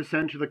priority to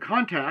send to the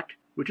contact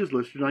which is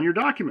listed on your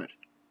document.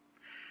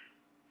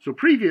 So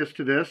previous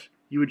to this,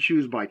 you would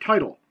choose by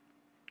title,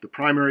 the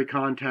primary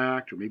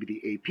contact, or maybe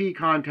the AP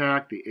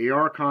contact, the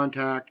AR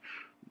contact,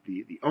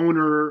 the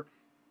owner,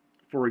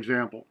 for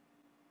example.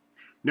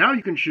 Now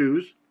you can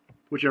choose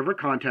whichever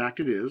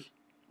contact it is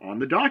on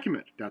the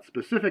document, that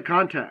specific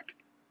contact.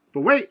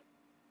 But wait,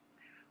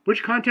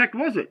 which contact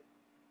was it?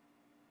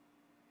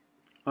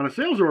 On a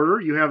sales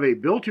order, you have a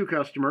bill to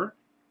customer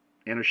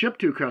and a ship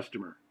to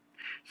customer.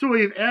 So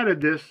we've added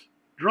this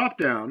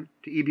drop-down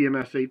to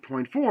EBMS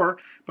 8.4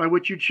 by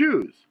which you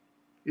choose.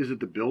 Is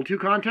it the bill to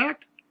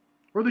contact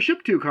or the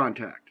ship to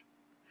contact?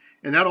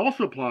 And that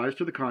also applies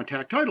to the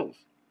contact titles.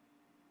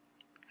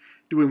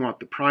 Do we want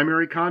the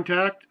primary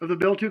contact of the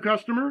bill to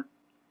customer?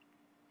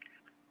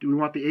 Do we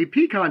want the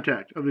AP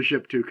contact of the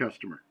ship to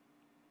customer?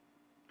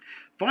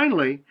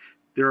 Finally,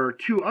 there are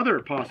two other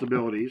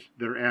possibilities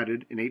that are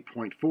added in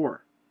 8.4.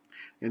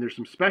 And there's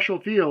some special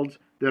fields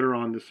that are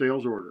on the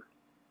sales order.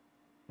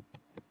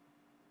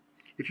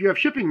 If you have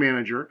Shipping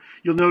Manager,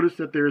 you'll notice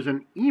that there's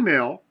an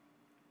email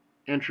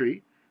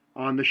entry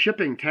on the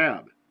Shipping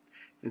tab.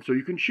 And so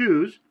you can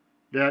choose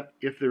that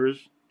if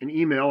there's an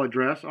email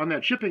address on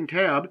that Shipping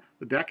tab,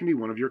 that can be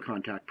one of your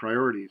contact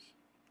priorities.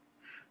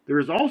 There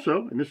is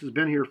also, and this has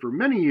been here for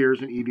many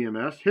years in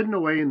EBMS, hidden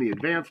away in the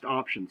Advanced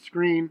Options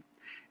screen,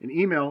 an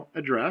email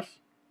address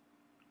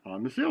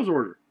on the sales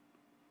order.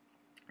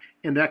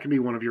 And that can be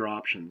one of your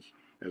options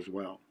as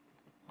well.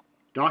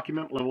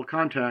 Document level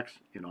contacts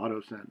in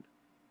AutoSend.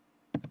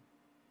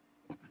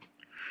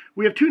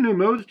 We have two new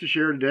modes to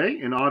share today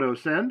in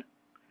AutoSend,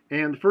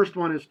 and the first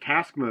one is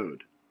task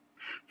mode.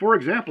 For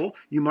example,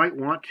 you might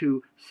want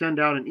to send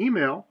out an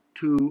email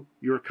to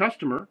your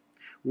customer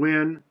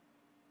when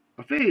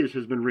a phase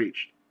has been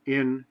reached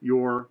in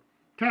your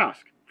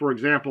task. For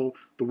example,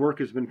 the work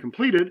has been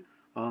completed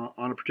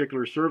on a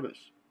particular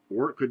service,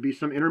 or it could be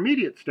some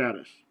intermediate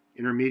status,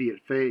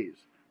 intermediate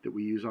phase that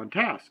we use on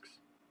tasks.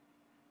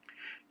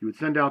 You would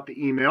send out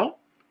the email,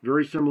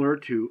 very similar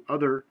to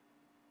other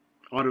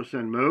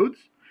AutoSend modes.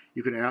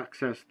 You can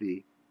access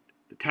the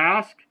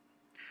task,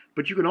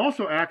 but you can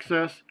also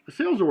access a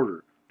sales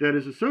order that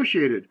is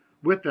associated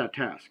with that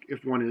task,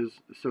 if one is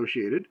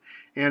associated.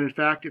 And in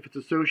fact, if it's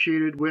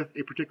associated with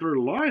a particular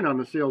line on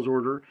the sales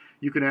order,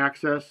 you can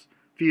access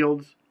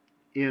fields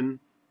in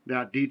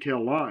that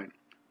detail line.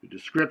 The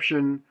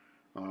description,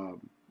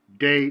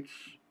 dates,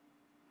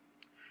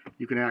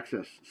 you can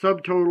access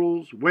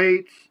subtotals,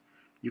 weights,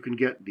 you can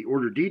get the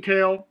order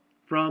detail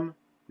from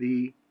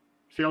the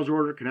sales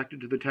order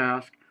connected to the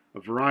task, a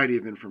variety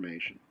of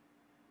information.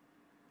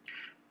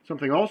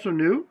 Something also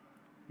new,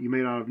 you may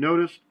not have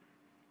noticed,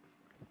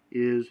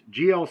 is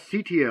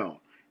GLCTL,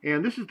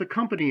 and this is the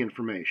company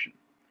information.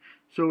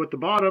 So at the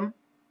bottom,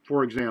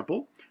 for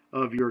example,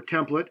 of your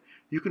template,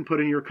 you can put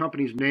in your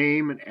company's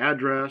name and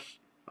address,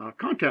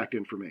 contact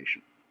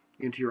information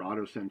into your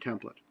AutoSend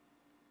template.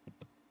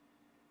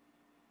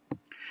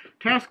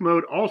 Task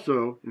mode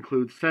also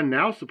includes Send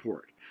Now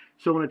support.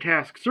 So in a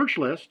task search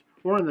list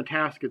or in the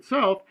task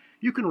itself,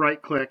 you can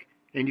right-click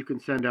and you can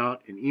send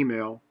out an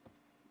email,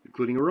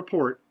 including a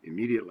report,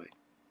 immediately.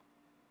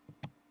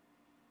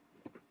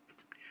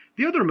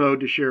 The other mode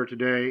to share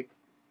today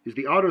is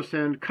the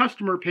AutoSend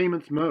Customer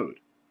Payments mode.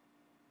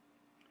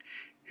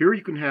 Here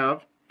you can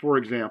have, for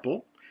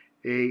example,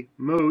 a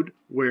mode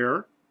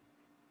where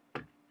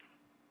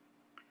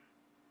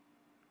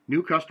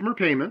new customer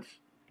payments,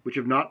 which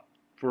have not,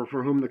 for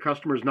whom the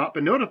customer has not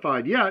been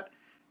notified yet,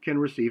 can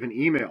receive an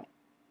email.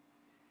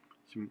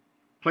 Some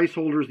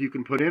placeholders you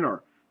can put in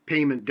are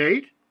payment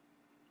date.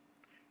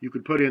 You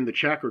could put in the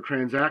check or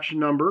transaction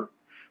number,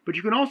 but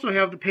you can also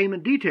have the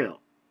payment detail,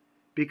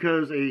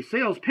 because a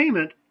sales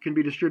payment can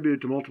be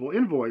distributed to multiple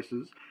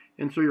invoices,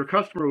 And so your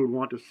customer would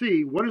want to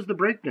see what is the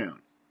breakdown,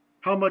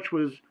 how much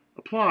was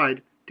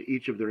applied to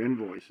each of their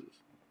invoices,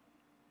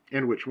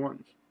 and which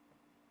ones.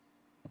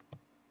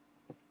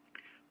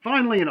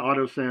 Finally, in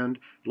AutoSend,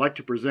 I'd like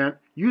to present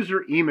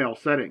user email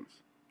settings.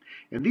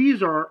 And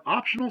these are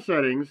optional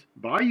settings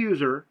by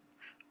user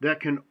that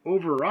can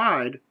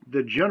override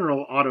the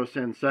general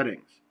AutoSend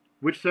settings.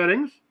 Which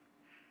settings?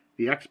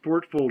 The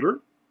export folder,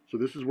 so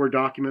this is where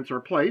documents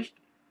are placed.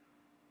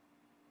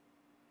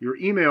 Your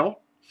email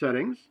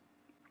settings.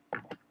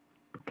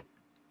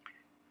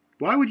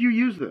 Why would you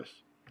use this?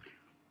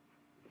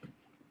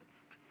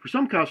 For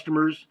some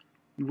customers,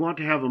 you want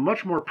to have a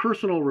much more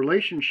personal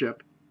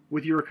relationship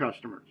with your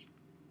customers.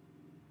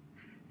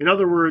 In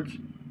other words,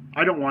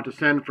 I don't want to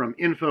send from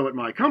info at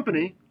my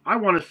company. I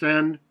want to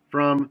send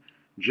from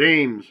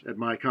James at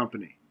my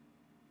company.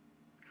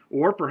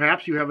 Or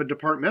perhaps you have a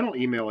departmental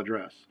email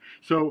address.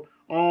 So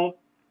all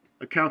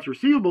accounts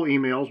receivable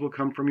emails will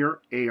come from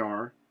your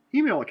AR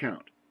email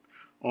account.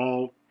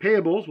 All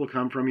payables will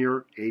come from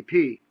your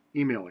AP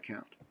email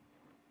account.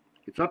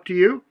 It's up to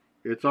you,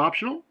 it's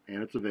optional,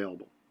 and it's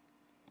available.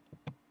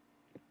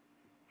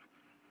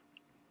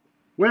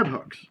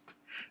 Webhooks.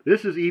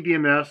 This is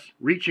EBMS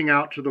reaching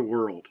out to the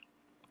world.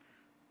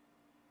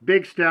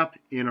 Big step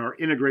in our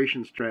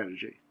integration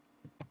strategy.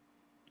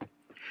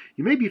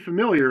 You may be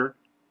familiar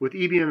with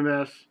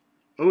EBMS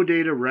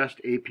OData REST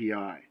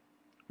API.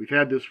 We've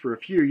had this for a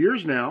few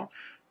years now.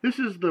 This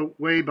is the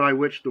way by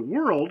which the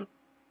world,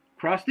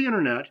 across the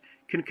internet,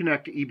 can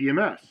connect to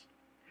EBMS,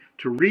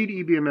 to read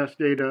EBMS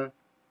data,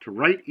 to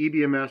write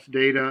EBMS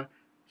data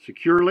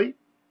securely,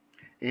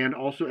 and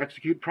also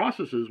execute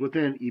processes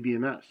within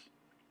EBMS.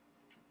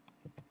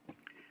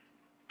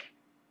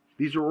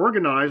 These are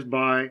organized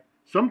by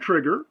some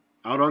trigger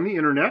out on the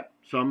internet,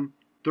 some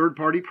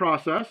third-party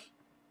process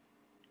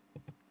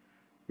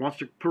wants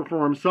to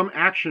perform some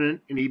action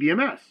in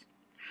EBMS.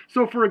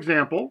 So for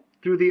example,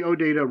 through the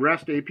OData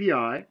REST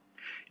API,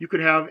 you could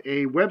have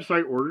a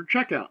website order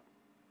checkout.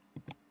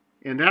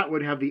 And that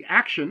would have the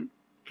action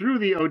through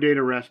the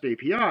OData REST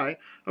API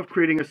of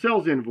creating a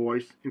sales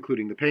invoice,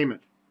 including the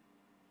payment.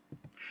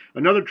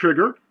 Another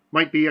trigger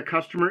might be a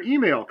customer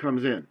email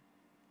comes in,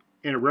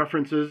 and it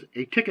references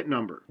a ticket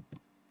number.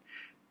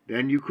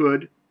 Then you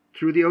could,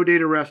 through the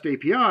OData REST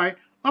API,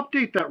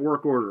 update that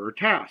work order or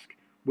task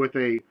with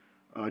a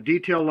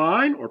detail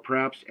line, or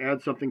perhaps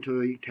add something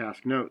to the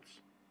task notes.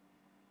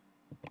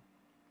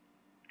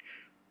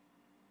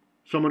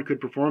 Someone could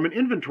perform an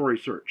inventory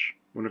search,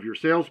 one of your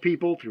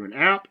salespeople through an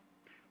app,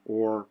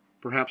 or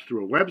perhaps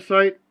through a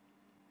website,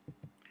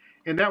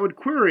 and that would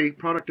query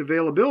product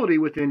availability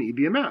within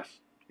EBMS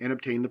and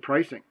obtain the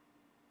pricing.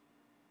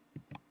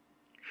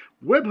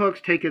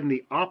 Webhooks take it in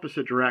the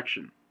opposite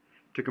direction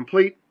to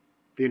complete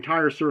the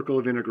entire circle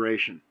of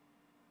integration.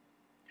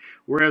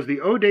 Whereas the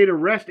OData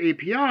REST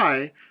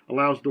API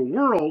allows the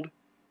world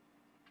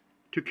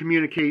to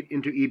communicate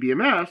into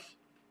EBMS,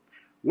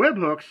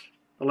 webhooks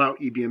allow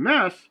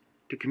EBMS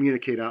to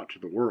communicate out to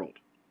the world.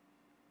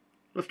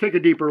 Let's take a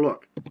deeper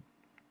look.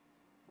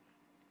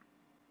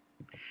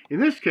 In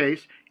this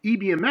case,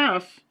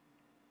 EBMS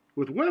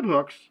with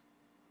webhooks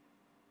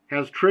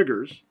has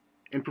triggers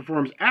and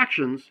performs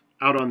actions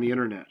out on the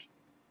internet.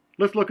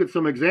 Let's look at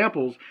some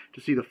examples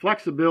to see the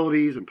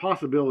flexibilities and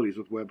possibilities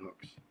with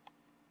webhooks.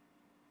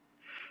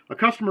 A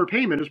customer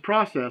payment is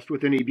processed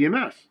within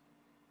EBMS.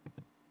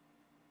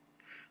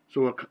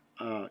 So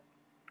a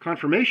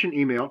confirmation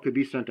email could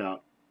be sent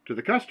out to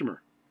the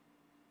customer.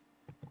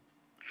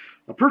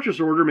 A purchase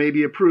order may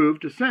be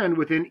approved to send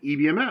within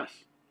EBMS.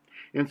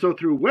 And so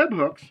through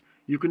webhooks,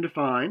 you can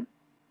define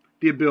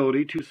the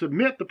ability to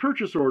submit the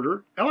purchase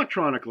order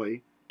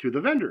electronically to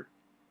the vendor.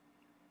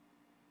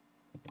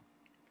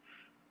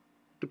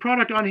 The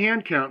product on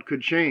hand count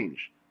could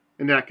change,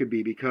 and that could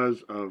be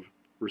because of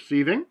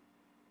receiving,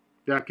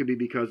 that could be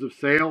because of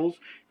sales,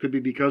 could be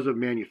because of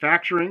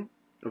manufacturing,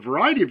 a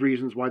variety of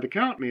reasons why the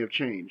count may have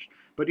changed.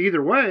 But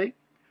either way,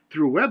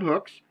 through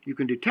webhooks, you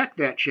can detect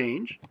that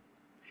change,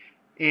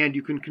 and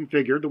you can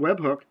configure the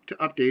webhook to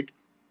update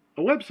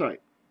a website.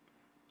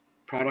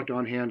 Product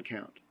on hand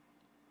count.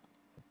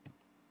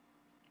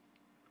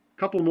 A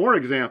couple more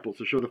examples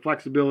to show the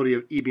flexibility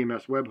of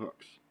EBMS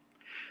webhooks.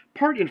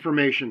 Part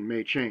information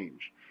may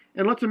change.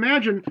 And let's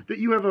imagine that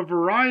you have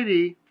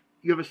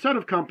a set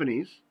of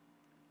companies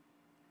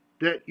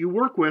that you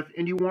work with,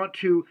 and you want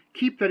to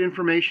keep that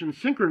information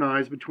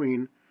synchronized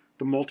between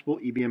the multiple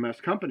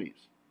EBMS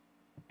companies.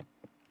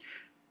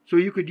 So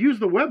you could use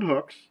the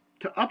webhooks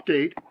to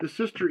update the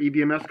sister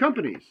EBMS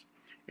companies.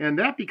 And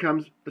that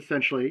becomes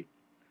essentially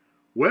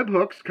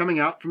webhooks coming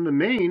out from the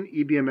main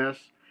EBMS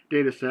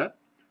dataset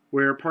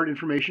where part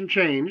information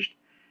changed,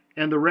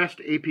 and the REST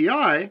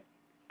API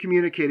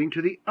communicating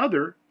to the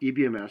other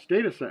EBMS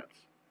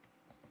datasets.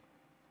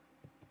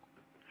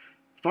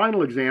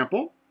 Final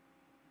example.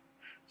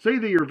 Say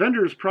that your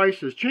vendor's price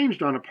has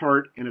changed on a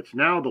part and it's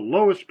now the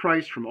lowest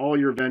price from all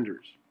your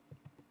vendors.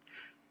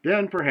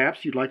 Then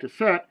perhaps you'd like to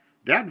set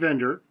that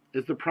vendor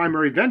as the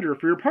primary vendor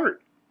for your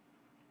part.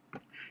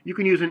 You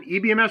can use an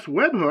EBMS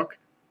webhook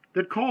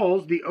that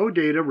calls the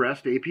OData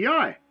REST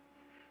API.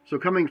 So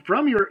coming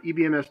from your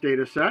EBMS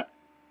data set,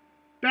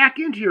 back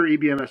into your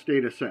EBMS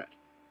data set.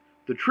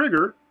 The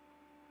trigger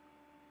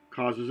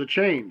causes a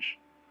change.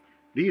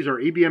 These are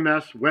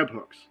EBMS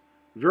webhooks.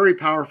 Very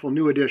powerful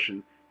new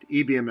addition to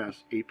EBMS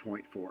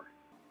 8.4.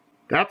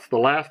 That's the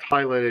last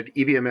highlighted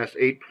EBMS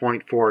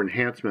 8.4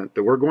 enhancement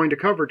that we're going to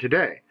cover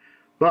today.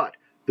 But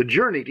the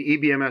journey to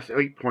EBMS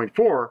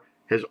 8.4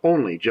 has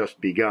only just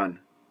begun.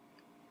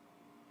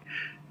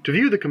 To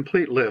view the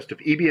complete list of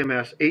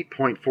EBMS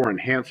 8.4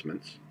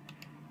 enhancements,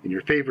 in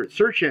your favorite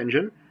search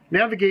engine,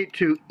 navigate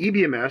to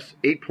EBMS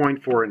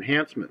 8.4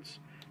 Enhancements,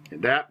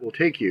 and that will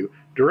take you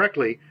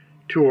directly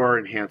to our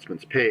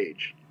Enhancements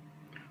page.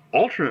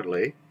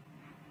 Alternately,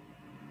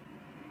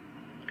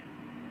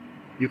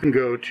 you can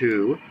go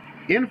to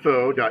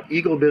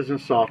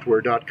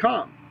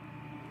info.eaglebusinesssoftware.com,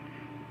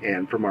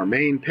 and from our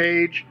main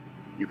page,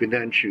 you can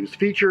then choose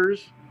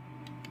Features,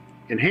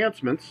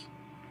 Enhancements,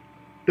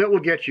 that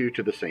will get you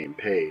to the same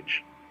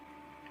page.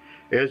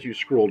 As you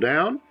scroll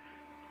down,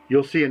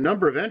 you'll see a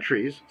number of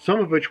entries, some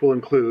of which will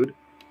include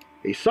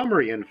a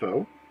summary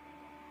info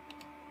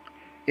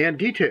and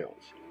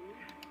details.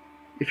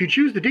 If you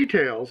choose the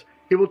details,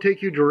 it will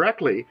take you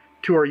directly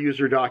to our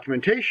user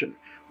documentation,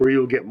 where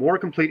you'll get more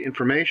complete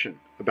information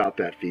about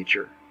that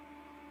feature.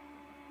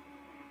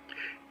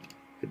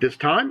 At this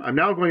time, I'm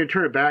now going to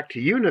turn it back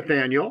to you,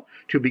 Nathaniel,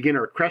 to begin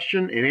our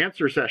question and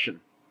answer session.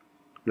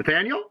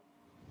 Nathaniel?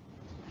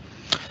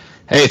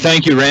 Hey,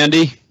 thank you,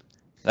 Randy.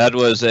 That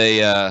was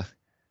a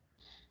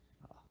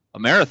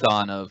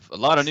marathon of a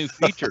lot of new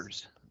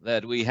features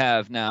that we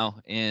have now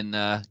in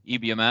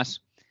EBMS,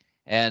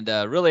 and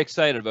really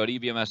excited about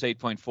EBMS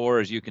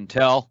 8.4, as you can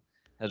tell,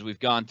 as we've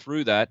gone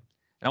through that.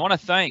 And I want to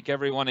thank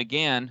everyone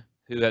again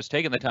who has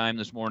taken the time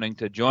this morning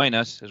to join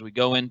us as we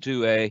go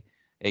into a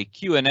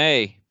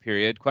Q&A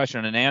period,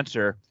 question and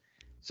answer.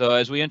 So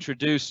as we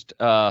introduced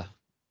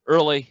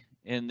early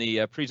in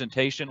the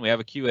presentation, we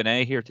have a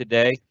Q&A here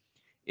today.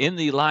 In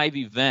the live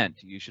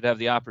event, you should have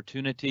the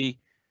opportunity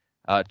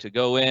to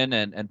go in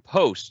and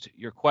post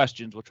your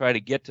questions. We'll try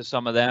to get to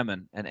some of them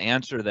and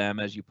answer them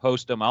as you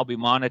post them. I'll be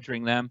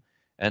monitoring them,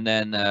 and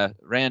then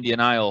Randy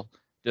and I will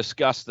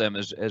discuss them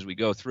as we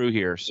go through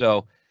here.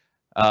 So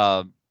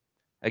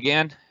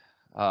again,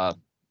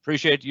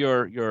 appreciate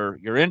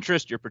your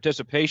interest, your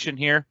participation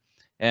here,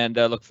 and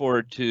look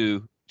forward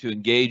to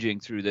engaging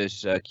through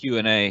this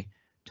Q&A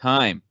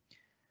time.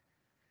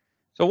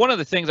 So one of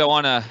the things I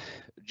want to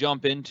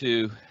jump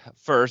into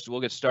first, we'll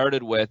get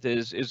started with,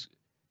 is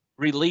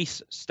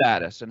release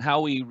status and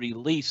how we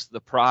release the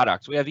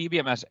products. We have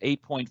EBMS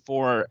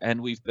 8.4,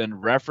 and we've been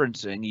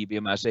referencing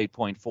EBMS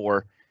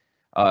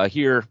 8.4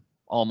 here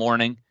all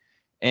morning,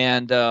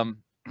 and I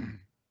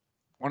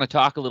want to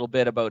talk a little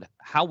bit about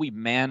how we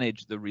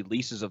manage the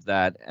releases of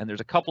that. And there's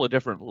a couple of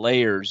different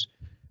layers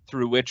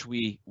through which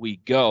we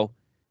go.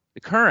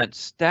 The current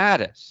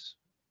status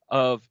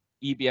of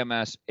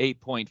EBMS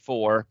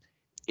 8.4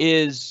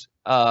 is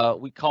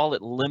we call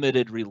it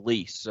limited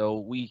release.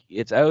 So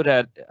it's out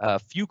at a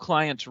few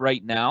clients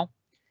right now,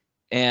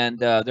 and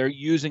they're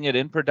using it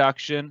in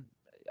production,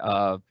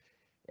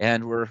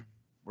 and we're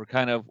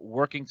kind of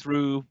working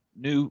through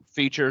new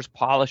features,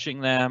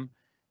 polishing them,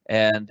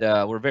 and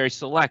we're very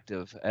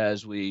selective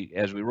as we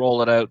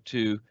roll it out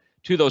to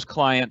those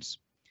clients.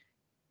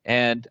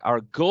 And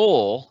our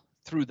goal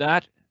through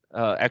that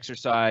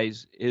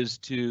exercise is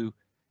to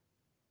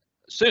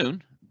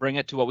soon bring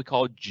it to what we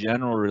call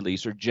general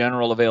release or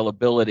general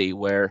availability,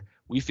 where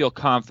we feel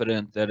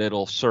confident that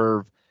it'll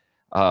serve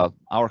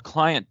our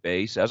client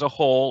base as a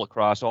whole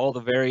across all the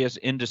various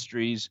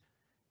industries.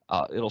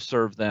 It'll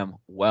serve them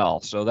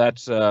well. So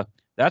that's a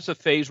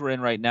phase we're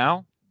in right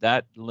now.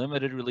 That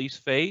limited release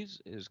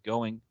phase is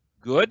going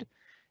good,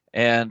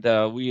 and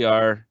we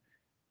are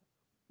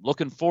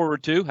looking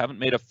forward to, haven't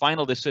made a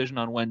final decision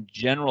on when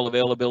general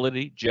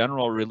availability,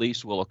 general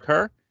release will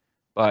occur,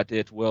 but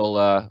it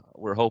will,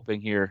 we're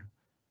hoping here,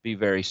 be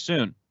very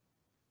soon.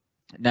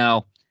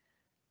 Now,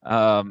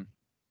 some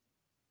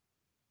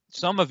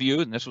of you,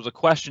 and this was a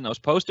question that was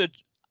posted,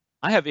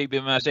 I have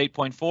EBMS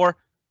 8.4,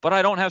 but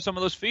I don't have some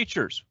of those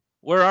features.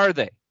 Where are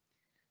they?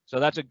 So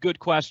that's a good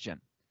question.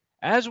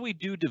 As we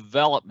do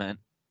development,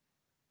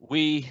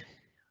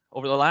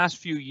 over the last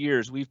few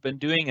years, we've been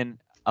doing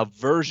a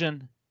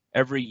version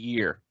every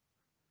year.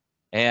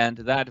 And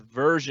that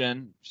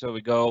version, so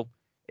we go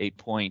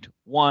 8.1,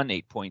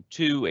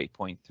 8.2,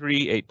 8.3,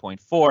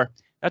 8.4.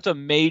 That's a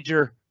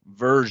major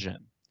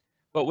version.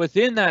 But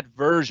within that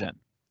version,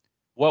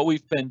 what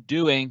we've been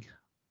doing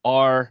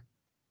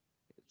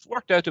it's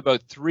worked out to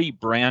about 3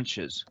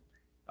 branches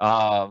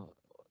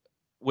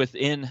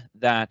within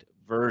that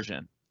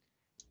version.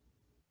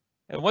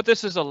 And what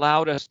this has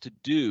allowed us to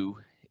do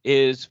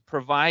is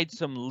provide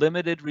some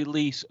limited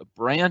release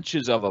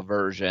branches of a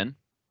version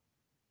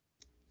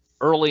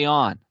early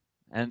on.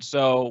 And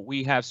so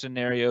we have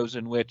scenarios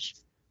in which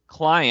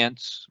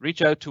clients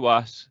reach out to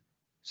us,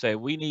 say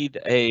we need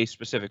a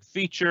specific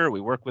feature,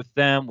 we work with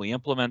them, we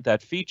implement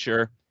that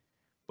feature,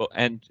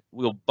 and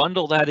we'll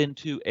bundle that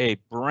into a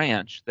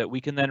branch that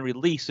we can then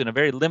release in a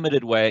very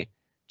limited way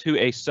to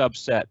a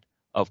subset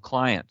of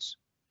clients.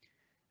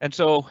 And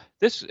so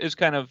this is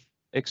kind of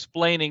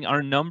explaining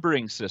our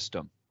numbering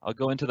system. I'll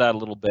go into that a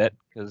little bit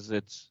because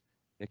it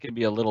can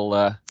be a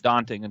little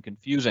daunting and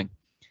confusing.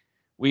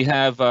 We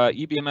have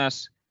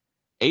EBMS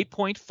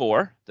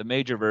 8.4, the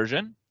major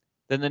version.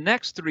 Then the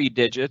next 3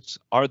 digits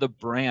are the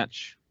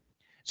branch.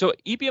 So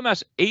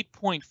EBMS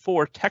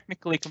 8.4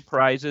 technically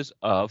comprises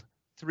of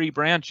 3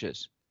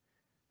 branches.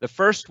 The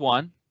first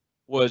one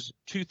was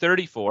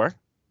 234.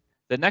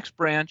 The next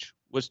branch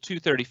was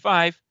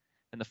 235.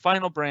 And the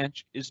final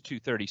branch is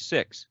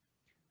 236.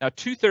 Now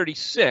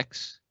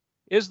 236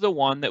 is the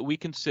one that we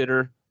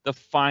consider the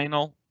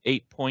final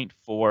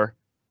 8.4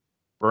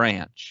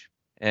 branch.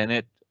 And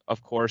it,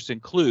 of course,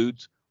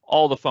 includes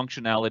all the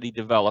functionality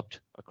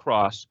developed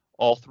across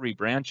all 3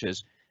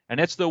 branches. And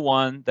it's the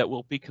one that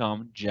will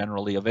become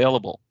generally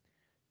available.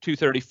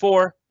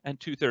 234 and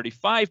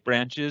 235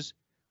 branches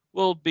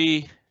will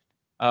be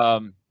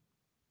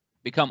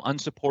become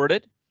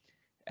unsupported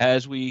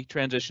as we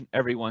transition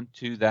everyone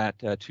to that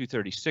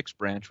 236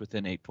 branch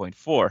within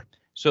 8.4.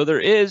 So there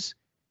is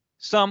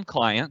some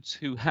clients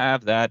who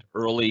have that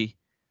early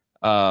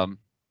version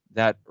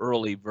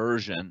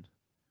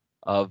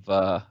of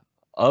the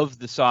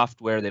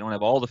software. They don't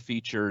have all the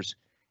features,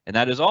 and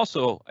that is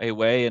also a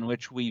way in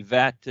which we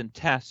vet and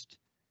test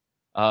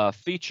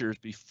features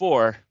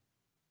before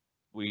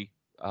we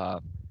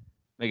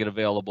make it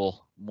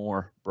available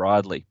more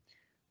broadly.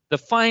 The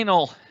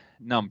final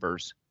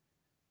numbers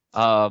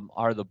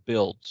are the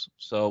builds.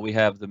 So we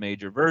have the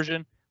major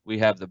version, we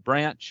have the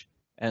branch,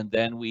 and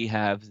then we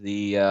have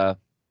the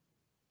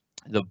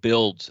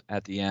builds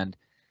at the end.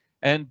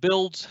 And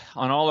builds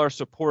on all our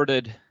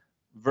supported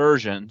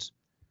versions,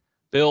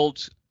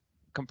 builds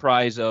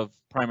comprise of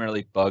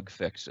primarily bug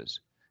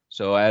fixes.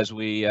 So as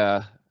we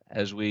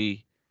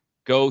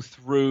go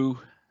through,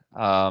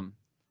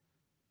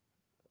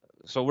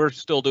 so we're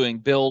still doing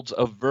builds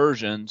of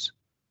versions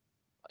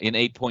in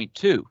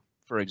 8.2.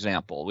 For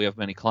example, we have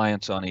many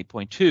clients on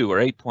 8.2 or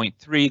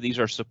 8.3. These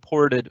are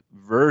supported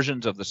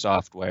versions of the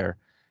software,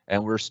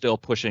 and we're still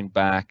pushing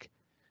back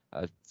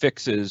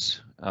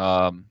fixes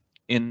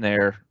in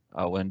there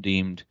when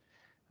deemed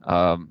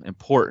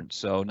important.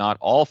 So not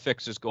all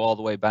fixes go all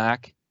the way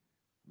back.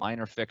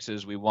 Minor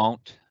fixes we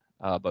won't,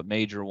 but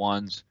major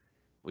ones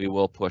we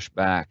will push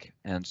back.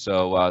 And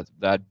so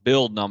that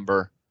build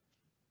number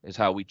is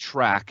how we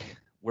track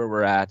where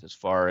we're at as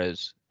far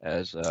as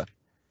the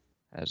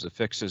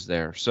fixes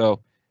there.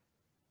 So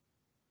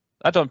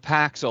that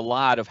unpacks a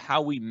lot of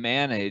how we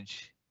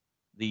manage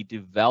the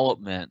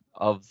development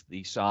of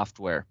the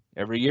software.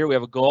 Every year we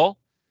have a goal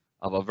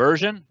of a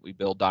version. We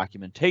build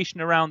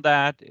documentation around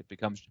that. It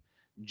becomes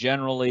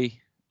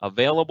generally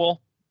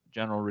available,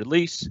 general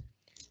release,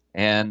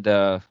 and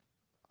but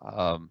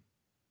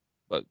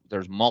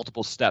there's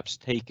multiple steps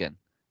taken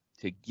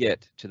to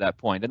get to that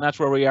point. And that's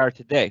where we are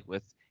today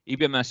with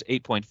EBMS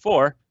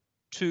 8.4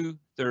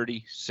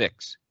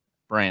 236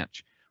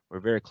 branch.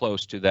 We're very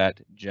close to that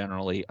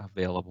generally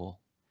available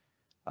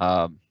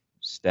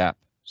step.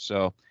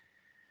 So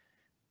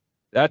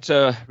that's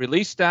a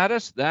release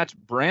status. That's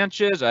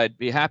branches. I'd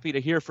be happy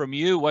to hear from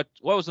you. What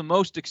was the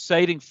most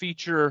exciting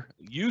feature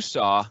you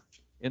saw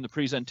in the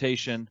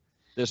presentation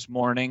this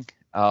morning?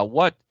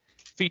 What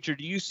feature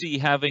do you see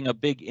having a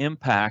big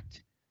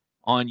impact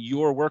on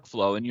your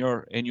workflow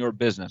in your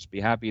business? Be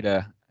happy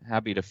to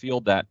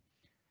field that.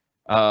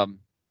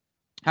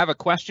 Have a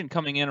question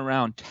coming in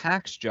around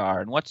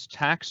TaxJar. And what's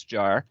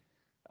TaxJar?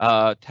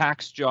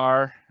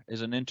 TaxJar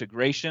is an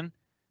integration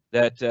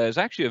that is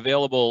actually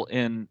available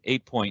in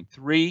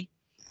 8.3.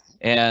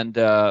 And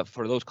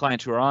for those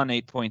clients who are on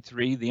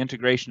 8.3, the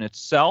integration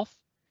itself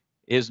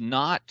is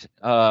not,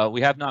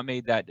 we have not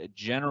made that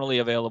generally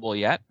available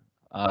yet,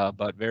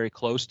 but very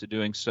close to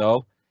doing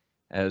so,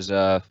 as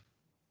we're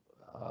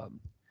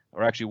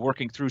actually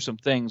working through some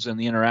things in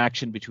the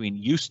interaction between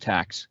use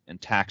tax and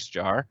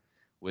TaxJar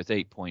with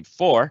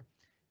 8.4,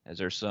 as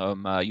there's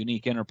some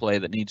unique interplay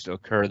that needs to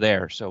occur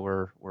there. So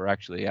we're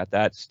actually at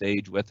that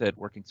stage with it,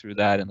 working through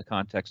that in the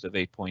context of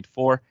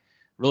 8.4.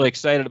 Really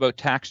excited about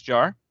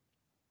TaxJar,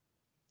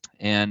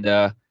 and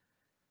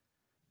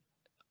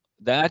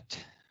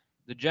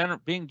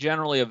being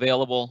generally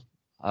available.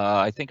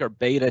 I think our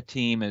beta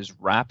team is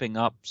wrapping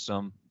up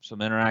some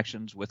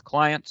interactions with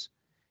clients,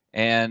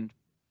 and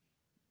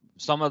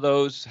some of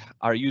those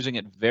are using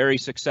it very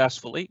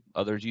successfully.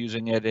 Others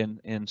using it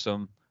in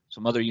some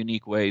other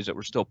unique ways that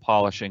we're still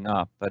polishing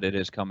up, but it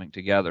is coming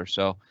together.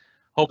 So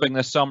hoping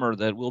this summer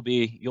that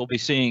you'll be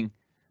seeing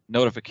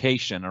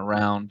notification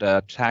around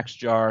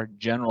TaxJar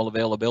general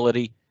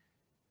availability.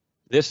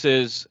 This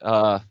is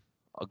a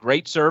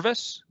great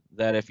service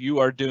that if you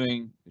are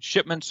doing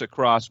shipments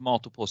across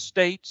multiple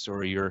states,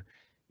 or you're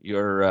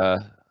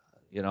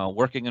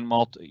working in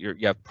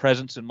you have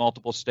presence in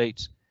multiple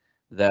states,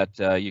 that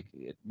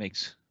it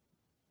makes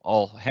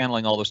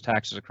handling all those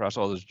taxes across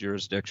all those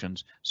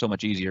jurisdictions so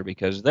much easier,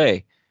 because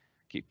they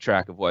keep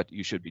track of what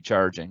you should be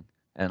charging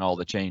and all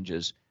the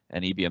changes,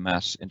 and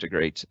EBMS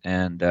integrate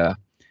and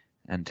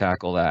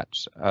tackle that,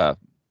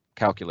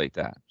 calculate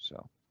that.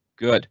 So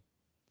good.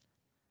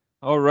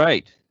 All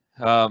right.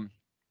 A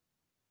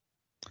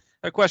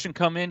question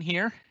come in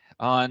here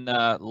on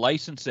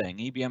licensing,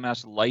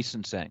 EBMS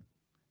licensing.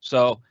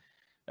 So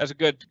that's a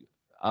good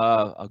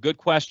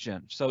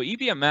question. So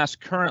EBMS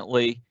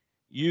currently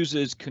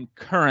uses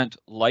concurrent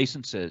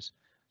licenses.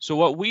 So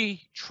what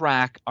we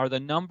track are the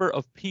number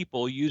of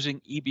people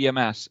using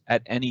EBMS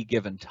at any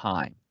given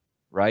time,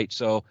 right?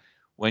 So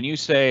when you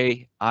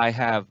say I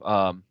have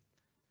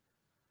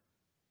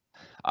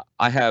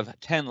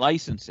 10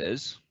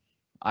 licenses,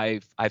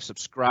 I've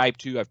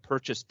subscribed to, I've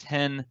purchased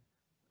 10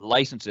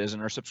 licenses,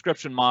 and our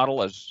subscription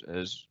model, as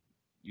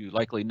you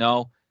likely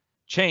know,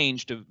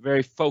 changed to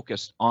very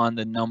focused on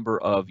the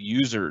number of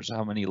users,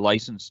 how many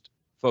licensed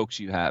folks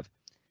you have.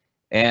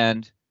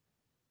 And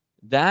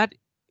that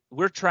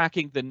we're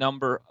tracking the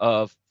number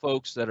of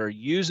folks that are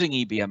using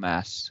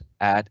EBMS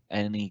at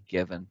any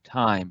given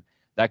time.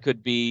 That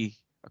could be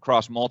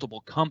across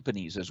multiple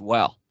companies as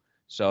well.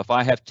 So if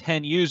I have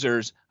 10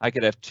 users, I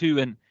could have 2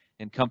 in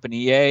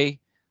company A,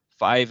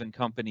 5 in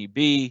company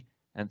B,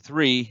 and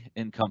 3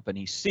 in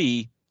company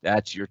C.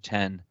 That's your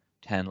 10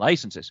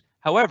 licenses.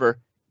 However,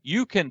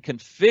 you can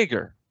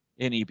configure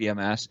in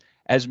EBMS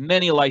as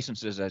many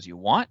licenses as you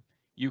want.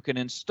 You can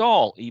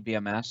install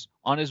EBMS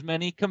on as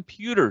many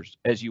computers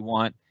as you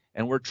want,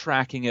 and we're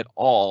tracking it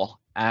all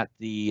at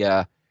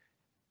the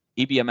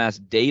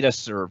EBMS data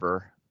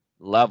server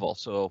level.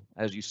 So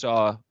as you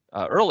saw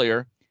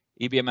earlier,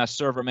 EBMS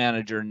Server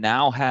Manager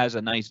now has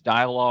a nice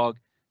dialog,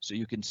 so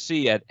you can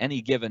see at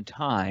any given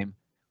time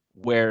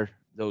where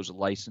those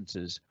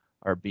licenses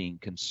are being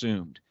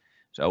consumed.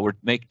 So we're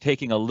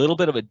taking a little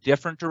bit of a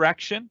different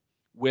direction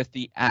with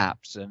the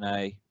apps, and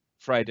I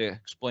tried to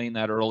explain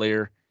that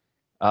earlier,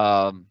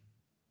 but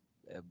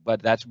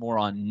that's more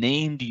on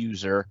named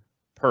user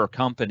per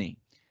company.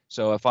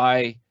 So if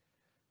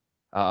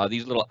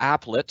these little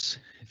applets,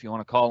 if you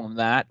want to call them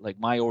that, like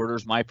my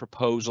orders, my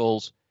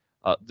proposals,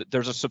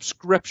 there's a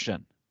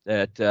subscription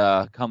that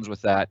comes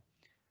with that,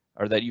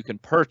 or that you can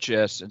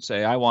purchase and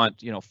say, I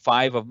want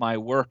 5 of my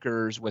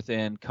workers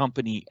within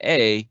company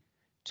A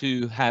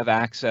to have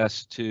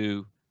access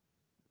to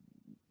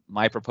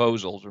my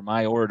proposals or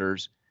my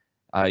orders.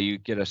 You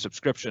get a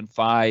subscription,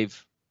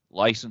 5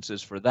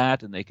 licenses for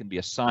that, and they can be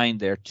assigned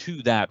there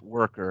to that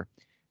worker.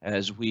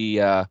 As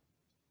the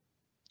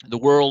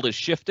world is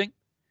shifting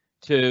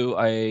to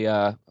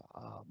a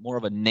more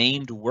of a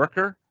named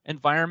worker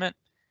environment,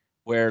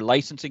 where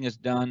licensing is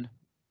done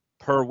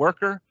per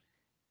worker,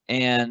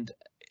 and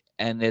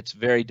it's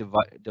very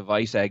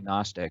device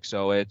agnostic.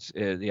 So it's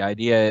the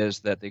idea is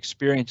that the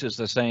experience is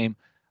the same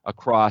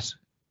across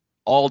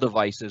all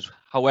devices,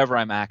 however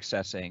I'm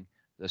accessing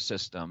the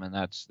system, and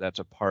that's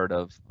a part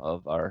of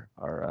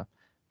our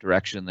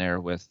direction there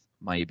with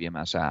my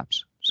EBMS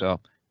apps. So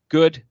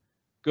good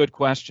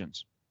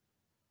questions.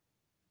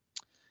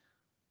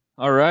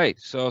 All right,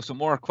 so some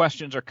more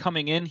questions are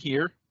coming in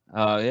here.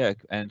 Yeah,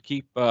 and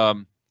keep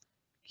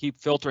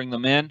filtering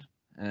them in.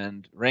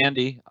 And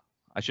Randy,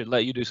 I should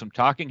let you do some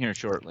talking here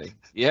shortly.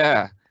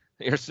 Yeah,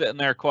 you're sitting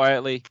there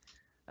quietly.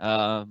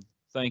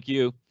 Thank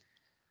you.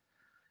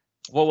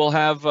 Well, we'll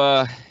have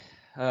a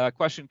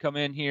question come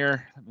in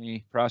here. Let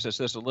me process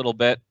this a little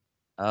bit.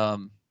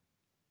 All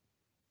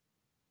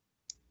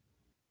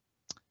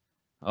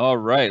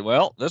right,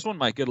 well, this one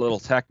might get a little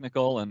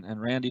technical,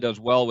 and Randy does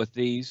well with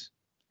these.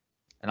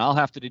 And I'll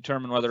have to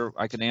determine whether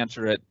I can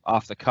answer it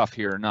off the cuff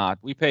here or not.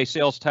 We pay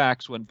sales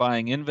tax when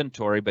buying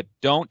inventory, but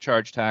don't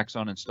charge tax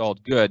on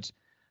installed goods.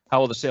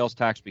 How will the sales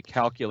tax be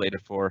calculated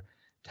for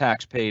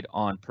tax paid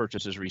on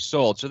purchases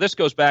resold? So this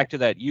goes back to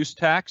that use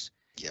tax.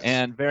 Yes.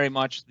 And very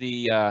much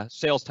the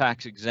sales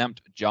tax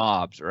exempt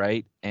jobs,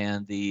 right?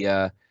 And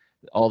the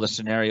all the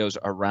scenarios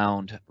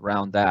around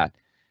that.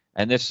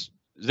 And this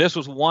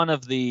was one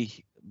of the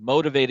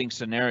motivating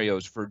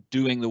scenarios for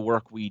doing the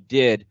work we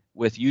did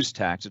with use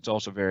tax. It's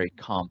also very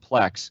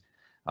complex.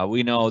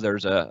 We know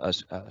there's a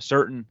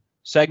certain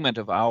segment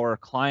of our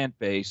client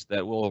base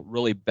that will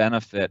really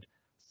benefit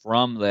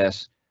from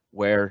this,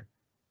 where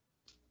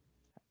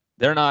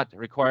they're not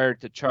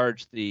required to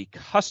charge the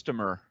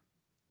customer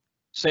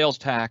sales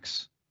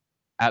tax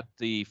at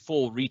the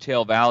full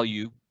retail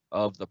value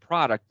of the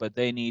product, but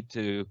they need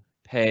to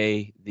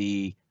pay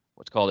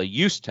what's called a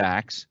use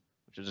tax,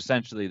 which is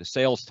essentially the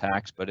sales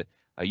tax, but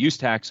a use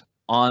tax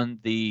on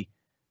the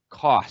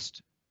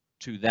cost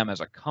to them as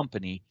a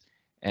company.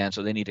 And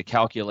so they need to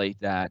calculate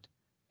that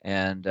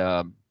and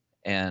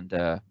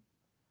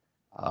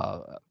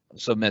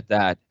submit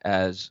that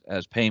as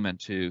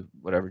payment to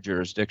whatever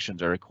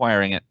jurisdictions are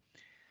requiring it.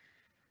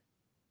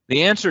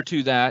 The answer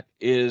to that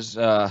is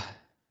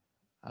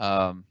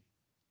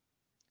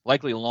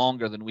likely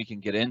longer than we can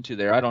get into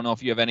there. I don't know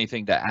if you have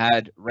anything to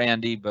add,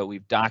 Randy, but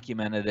we've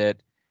documented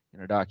it in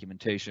our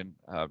documentation.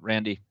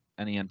 Randy,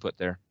 any input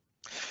there?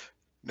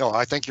 No,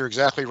 I think you're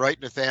exactly right,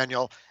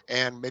 Nathaniel.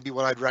 And maybe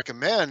what I'd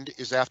recommend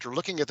is, after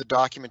looking at the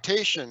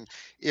documentation,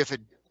 if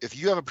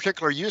you have a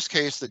particular use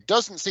case that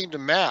doesn't seem to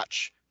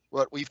match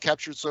what we've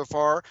captured so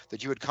far,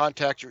 that you would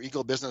contact your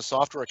Eagle Business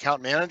Software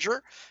account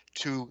manager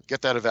to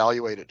get that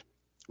evaluated.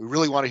 We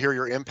really want to hear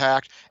your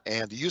impact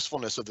and the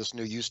usefulness of this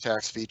new use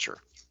tax feature.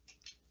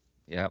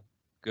 Yeah,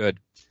 good.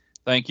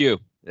 Thank you.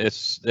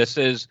 This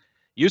is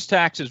use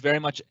tax is very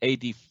much a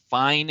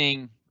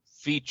defining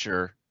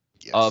feature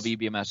of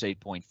EBMS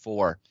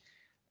 8.4.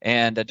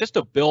 And just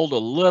to build a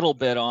little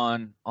bit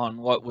on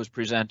what was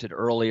presented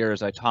earlier,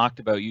 as I talked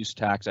about use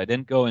tax, I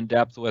didn't go in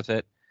depth with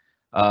it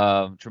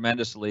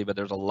tremendously, but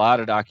there's a lot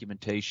of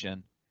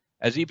documentation.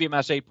 As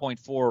EBMS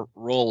 8.4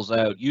 rolls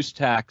out, use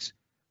tax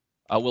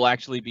will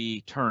actually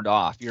be turned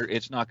off.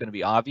 It's not going to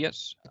be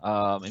obvious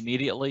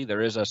immediately.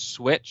 There is a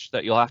switch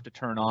that you'll have to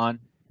turn on,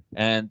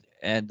 and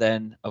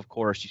then of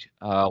course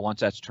once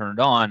that's turned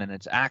on and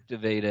it's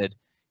activated,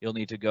 you'll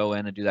need to go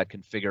in and do that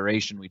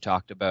configuration we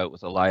talked about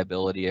with the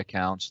liability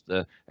accounts,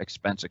 the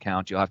expense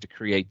accounts. You'll have to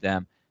create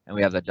them, and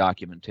we have the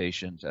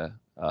documentation to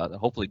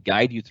hopefully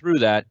guide you through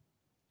that.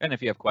 And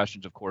if you have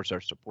questions, of course, our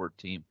support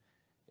team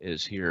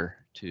is here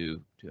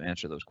to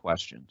answer those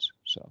questions.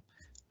 So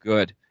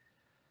good.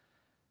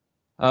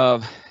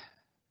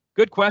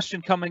 Good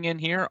question coming in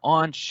here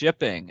on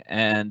shipping.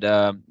 And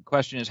the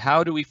question is,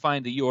 how do we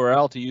find the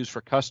URL to use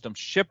for custom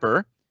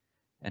shipper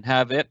and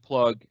have it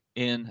plug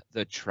in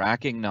the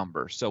tracking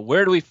number? So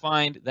where do we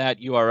find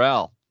that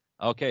URL?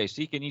 Okay,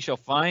 seek and ye shall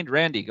find.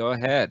 Randy, go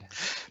ahead.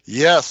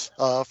 Yes,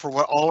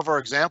 for all of our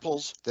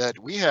examples that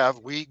we have,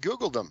 we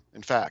Googled them.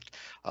 In fact,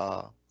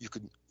 you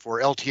could,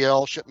 for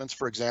LTL shipments,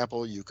 for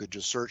example, you could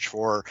just search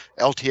for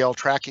LTL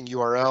tracking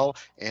URL,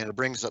 and it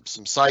brings up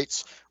some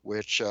sites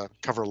which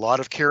cover a lot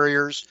of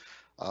carriers.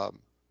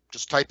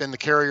 Just type in the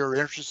carrier you're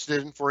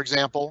interested in, for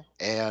example,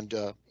 and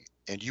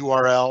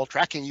URL,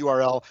 tracking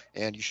URL,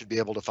 and you should be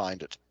able to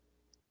find it.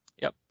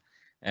 Yep.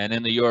 And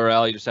in the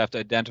URL, you just have to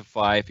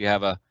identify if you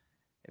have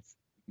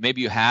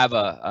maybe you have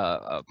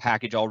a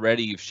package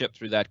already, you've shipped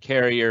through that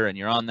carrier and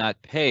you're on that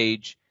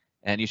page,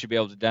 and you should be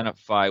able to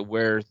identify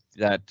where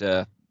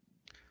that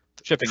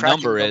shipping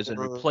number is and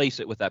replace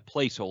it with that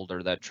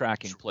placeholder, that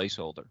tracking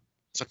placeholder.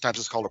 Sometimes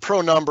it's called a pro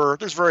number.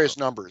 There's various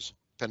numbers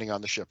depending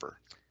on the shipper.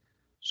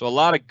 So a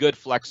lot of good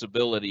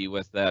flexibility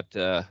with that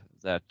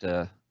that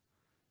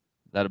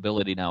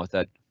ability now with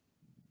that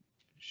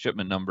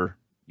shipment number,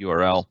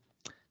 URL,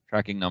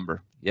 tracking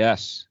number.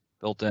 Yes,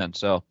 built in.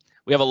 So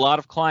we have a lot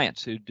of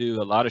clients who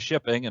do a lot of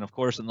shipping, and of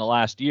course in the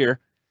last year,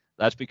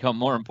 that's become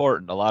more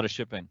important. A lot of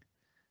shipping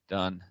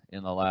done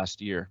in the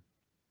last year.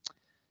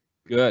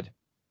 Good.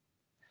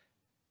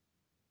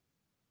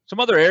 Some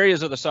other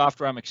areas of the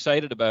software I'm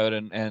excited about,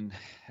 and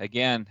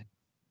again,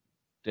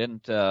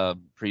 didn't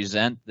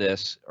present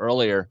this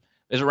earlier,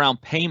 is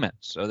around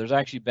payments. So there's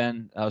actually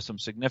been some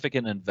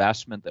significant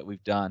investment that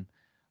we've done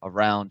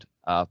around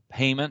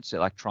payments,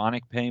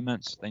 electronic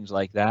payments, things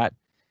like that,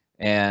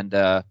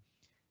 and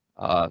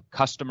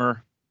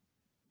customer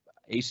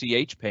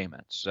ACH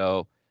payments.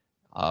 So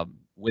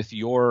with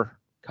your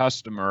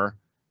customer,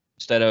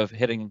 instead of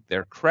hitting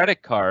their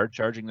credit card,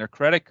 charging their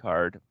credit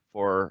card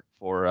for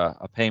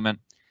a payment,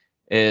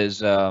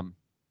 is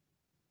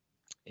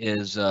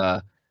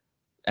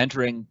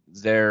entering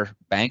their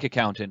bank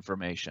account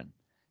information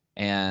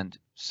and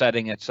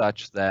setting it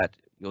such that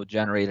you'll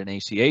generate an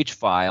ACH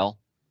file.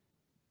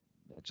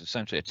 It's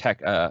essentially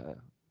a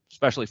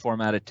specially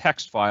formatted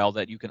text file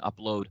that you can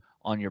upload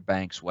on your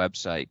bank's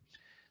website.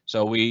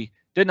 So we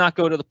did not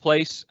go to the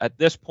place at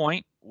this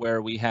point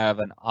where we have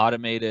an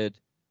automated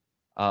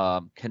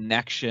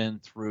connection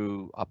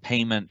through a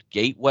payment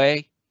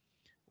gateway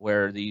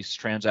where these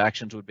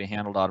transactions would be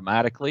handled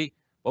automatically,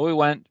 but we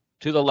went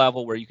to the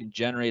level where you can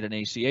generate an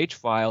ACH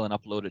file and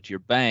upload it to your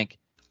bank,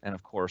 and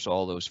of course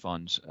all those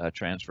funds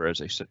transfer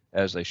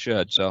as they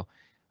should. So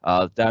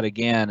that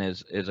again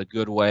is a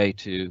good way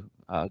to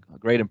a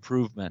great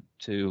improvement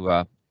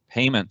to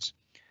payments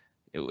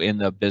in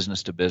the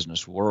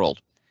business-to-business world.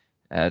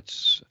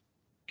 That's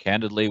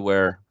candidly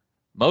where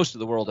most of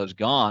the world has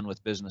gone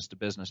with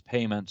business-to-business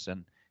payments,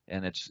 and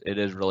it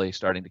is really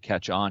starting to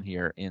catch on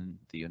here in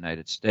the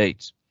United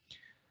States.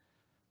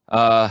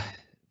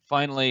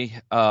 Finally,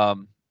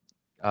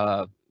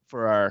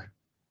 for our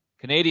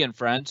Canadian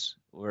friends,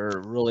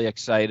 we're really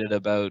excited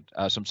about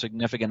some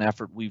significant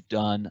effort we've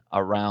done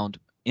around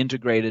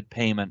integrated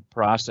payment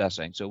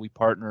processing. So we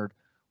partnered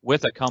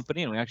with a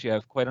company, and we actually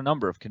have quite a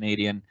number of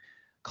Canadian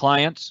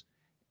clients,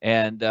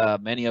 and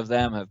many of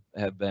them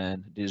have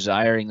been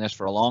desiring this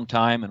for a long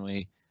time, and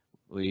we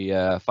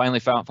finally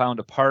found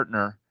a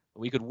partner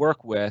we could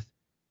work with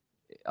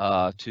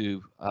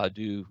to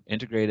do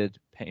integrated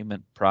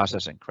payment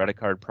processing, credit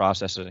card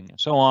processing, and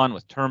so on,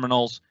 with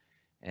terminals,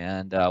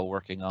 and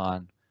working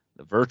on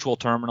the virtual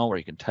terminal where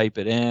you can type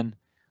it in,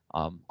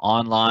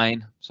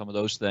 online, some of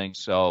those things.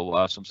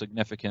 So some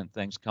significant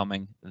things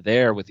coming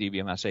there with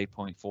EBMS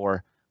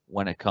 8.4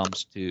 when it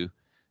comes to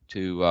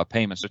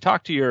payments. So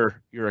talk to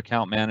your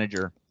account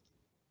manager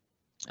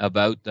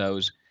about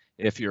those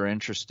if you're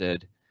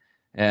interested.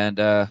 And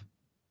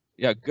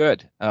yeah,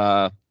 good.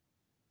 Have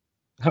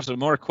some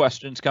more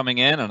questions coming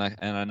in, and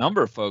a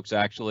number of folks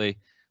actually.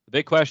 The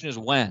big question is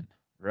when,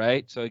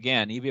 right? So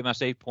again,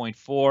 EBMS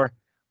 8.4,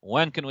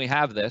 when can we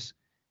have this?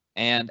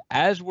 And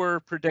as we're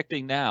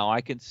predicting now,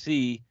 I can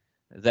see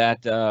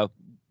that the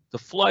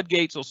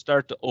floodgates will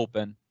start to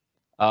open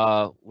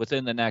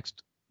within the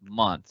next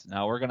month.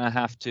 Now we're going to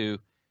have to,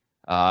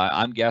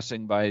 I'm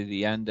guessing by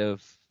the end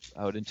of,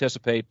 I would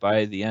anticipate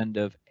by the end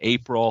of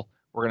April,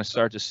 we're going to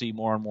start to see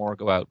more and more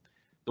go out.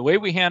 The way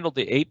we handled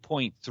the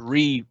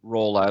 8.3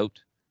 rollout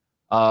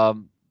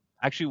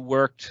actually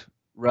worked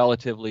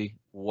relatively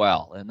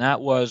well, and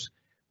that was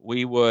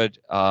we would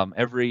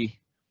every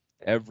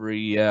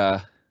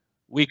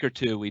week or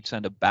two we'd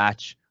send a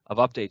batch of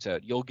updates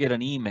out. You'll get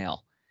an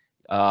email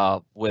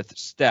with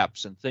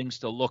steps and things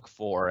to look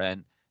for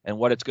and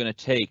what it's going to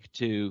take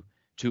to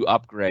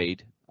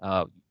upgrade.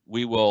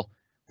 We will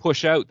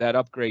push out that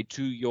upgrade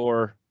to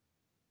your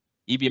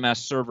EBMS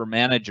server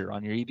manager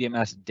on your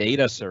EBMS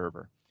data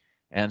server.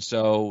 And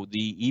so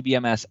the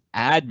EBMS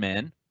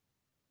admin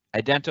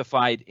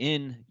identified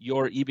in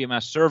your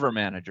EBMS server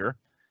manager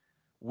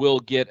will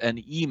get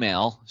an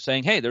email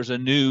saying, hey, there's a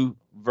new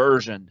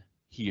version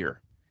here.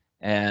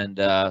 And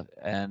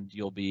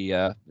you'll be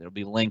there'll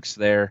be links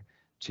there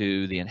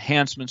to the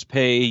enhancements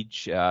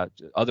page,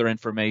 other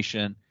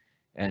information,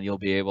 and you'll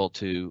be able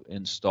to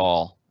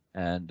install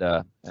and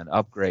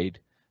upgrade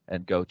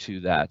and go to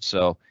that.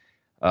 So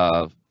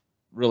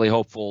really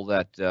hopeful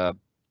that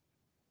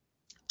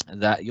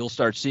that you'll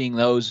start seeing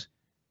those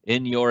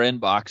in your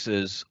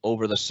inboxes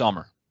over the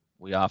summer.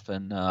 We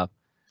often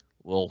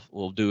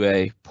will do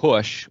a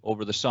push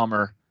over the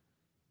summer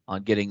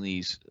on getting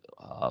these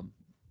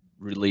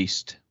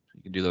released.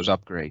 You can do those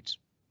upgrades.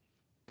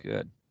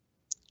 Good.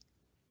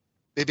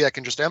 Maybe I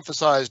can just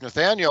emphasize,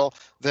 Nathaniel,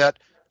 that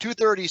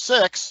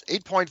 236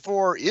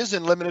 8.4 is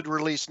in limited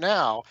release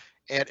now,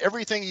 and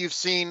everything you've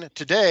seen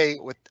today,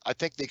 with I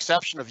think the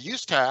exception of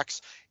use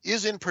tax,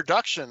 is in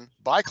production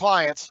by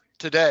clients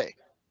today.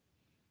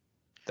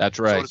 That's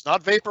right. So it's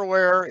not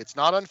vaporware, it's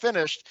not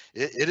unfinished,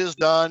 it is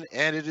done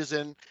and it is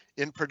in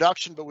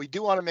production, but we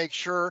do want to make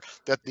sure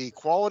that the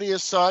quality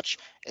is such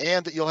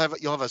and that you'll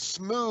have a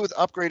smooth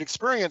upgrade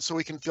experience so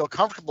we can feel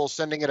comfortable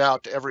sending it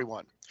out to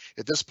everyone.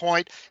 At this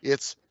point,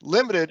 it's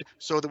limited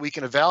so that we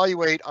can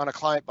evaluate on a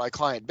client by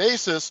client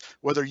basis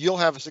whether you'll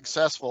have a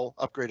successful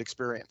upgrade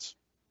experience.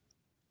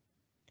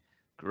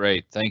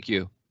 Great, thank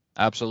you.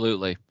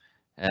 Absolutely.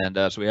 And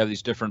so we have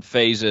these different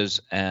phases,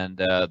 and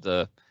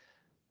the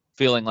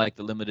feeling like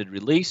the limited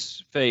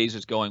release phase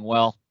is going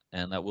well,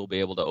 and that we'll be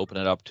able to open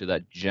it up to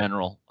that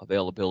general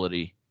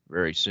availability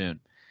very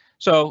soon.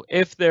 So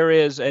if there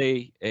is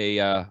a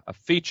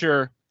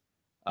feature,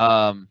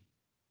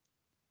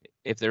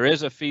 if there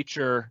is a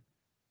feature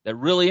that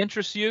really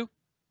interests you,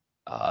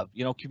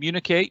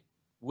 communicate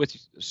with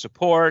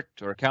support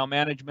or account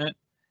management,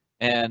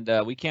 and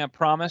we can't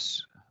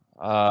promise,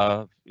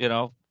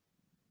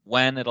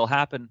 when it'll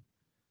happen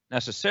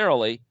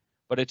necessarily,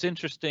 but it's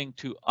interesting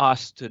to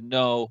us to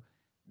know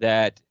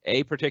that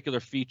a particular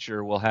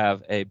feature will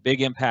have a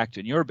big impact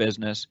in your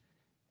business,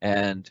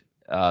 and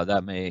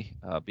that may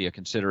be a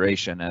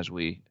consideration as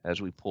we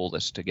pull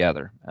this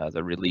together,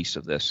 the release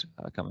of this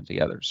coming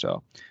together.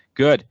 So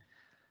good.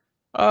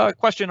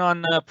 Question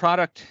on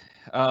product,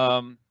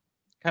 kind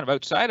of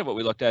outside of what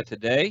we looked at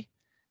today,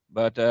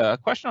 but a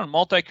question on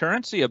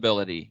multi-currency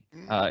ability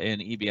in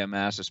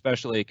EBMS,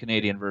 especially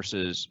Canadian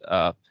versus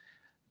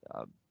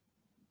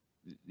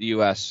the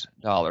U.S.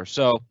 dollar.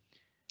 So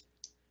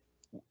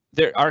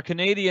our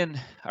Canadian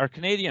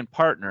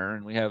partner,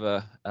 and we have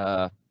a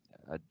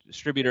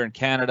distributor in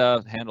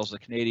Canada that handles the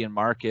Canadian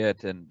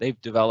market, and they've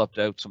developed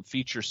out some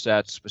feature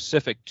sets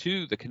specific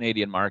to the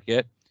Canadian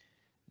market.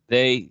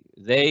 They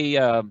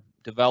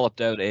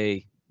developed out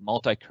a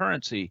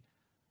multi-currency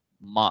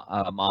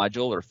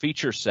module or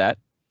feature set,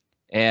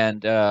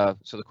 and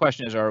so the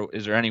question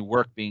is there any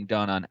work being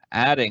done on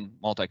adding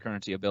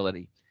multi-currency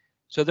ability?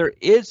 So there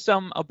is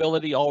some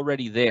ability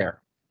already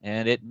there,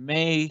 and it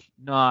may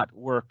not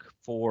work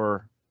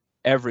for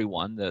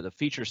everyone. The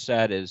feature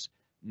set is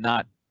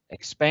not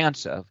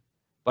expansive,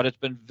 but it's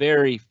been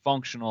very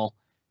functional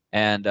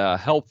and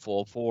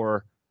helpful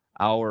for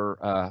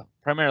our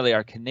primarily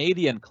our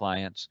Canadian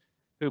clients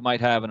who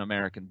might have an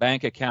American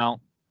bank account,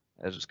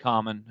 as is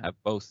common, have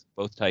both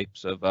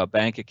types of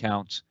bank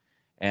accounts,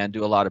 and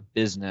do a lot of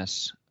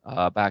business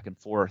back and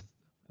forth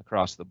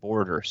across the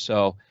border.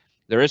 So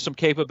there is some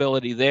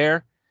capability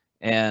there,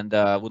 and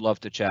would love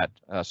to chat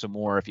some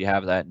more if you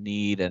have that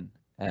need,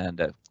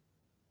 and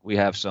we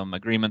have some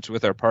agreements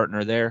with our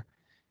partner there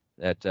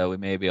that we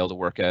may be able to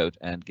work out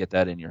and get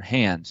that in your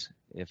hands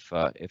if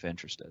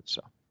interested.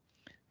 So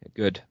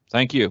good,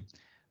 thank you.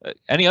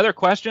 Any other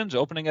questions?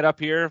 Opening it up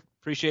here.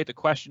 Appreciate the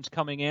questions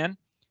coming in,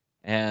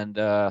 and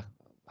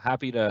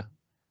happy to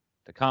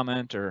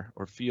comment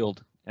or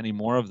field any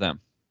more of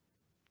them.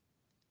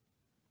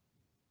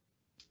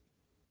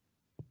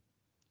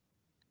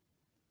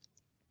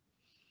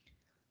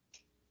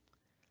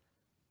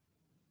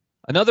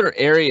 Another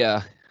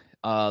area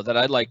that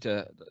I'd like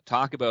to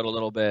talk about a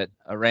little bit,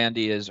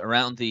 Randy, is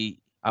around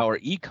our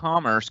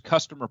e-commerce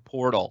customer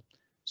portal.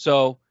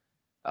 So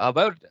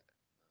about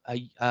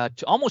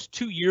almost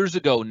 2 years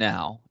ago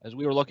now, as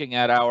we were looking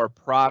at our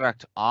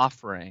product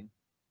offering,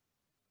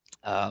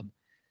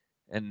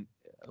 and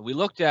we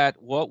looked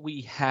at what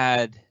we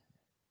had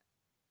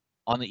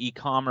on the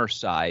e-commerce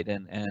side,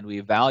 and we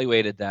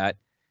evaluated that,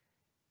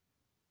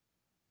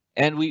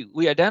 and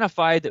we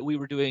identified that we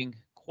were doing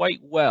quite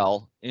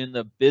well in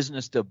the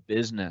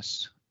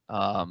business-to-business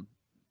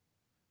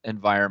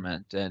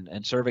environment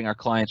and serving our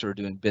clients who are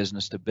doing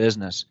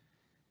business-to-business.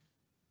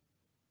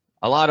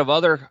 A lot of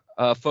other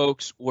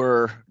folks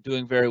were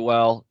doing very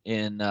well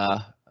in,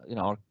 you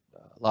know,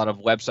 a lot of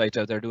websites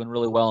out there doing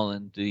really well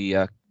in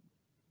the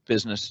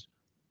business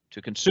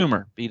to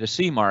consumer,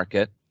 B2C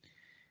market.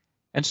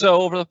 And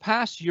so over the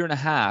past year and a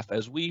half,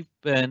 as we've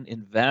been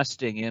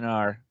investing in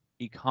our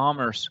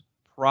e-commerce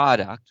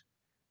product,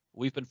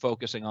 we've been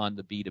focusing on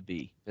the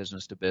B2B,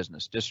 business to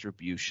business,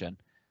 distribution,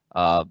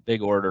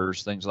 big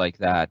orders, things like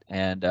that.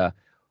 And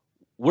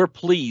we're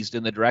pleased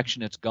in the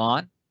direction it's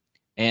gone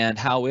and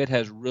how it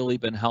has really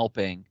been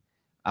helping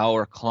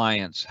our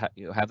clients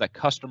have that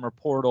customer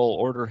portal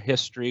order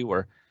history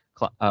where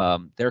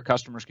their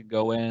customers can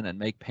go in and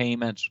make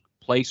payments,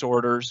 place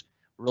orders.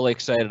 Really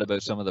excited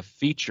about some of the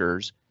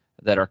features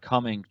that are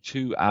coming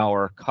to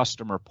our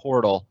customer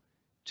portal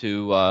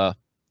to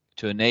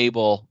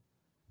enable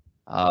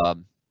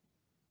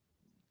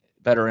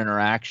better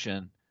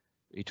interaction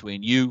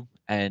between you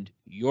and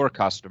your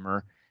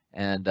customer.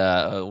 And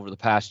over the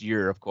past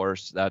year, of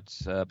course,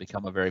 that's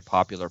become a very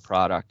popular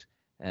product,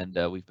 and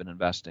we've been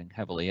investing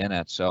heavily in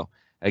it. So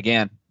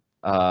again,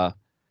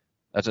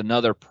 that's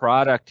another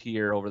product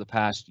here over the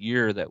past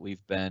year that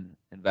we've been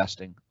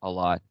investing a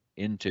lot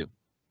into.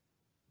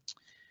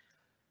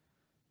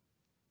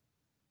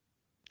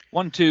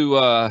 Had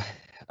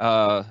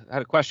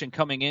a question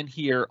coming in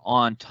here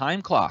on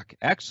time clock.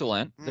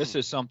 Excellent. This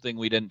is something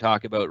we didn't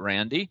talk about,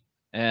 Randy.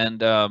 And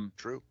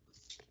true.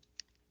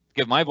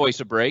 Give my voice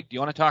a break. Do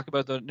you want to talk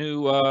about the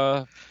new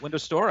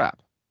Windows Store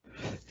app?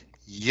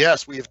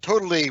 Yes, we have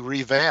totally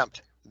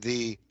revamped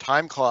the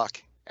time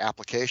clock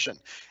application,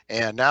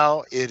 and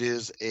now it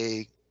is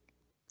a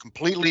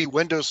completely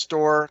Windows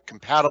Store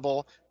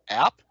compatible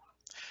app.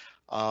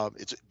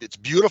 It's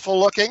beautiful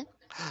looking,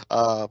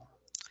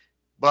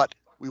 but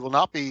we will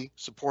not be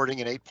supporting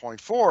in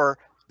 8.4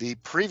 the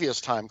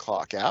previous time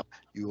clock app.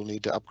 You will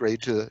need to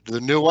upgrade to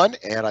the new one,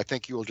 and I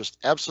think you will just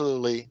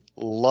absolutely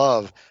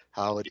love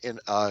how it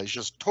is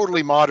just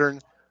totally modern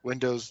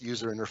Windows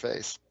user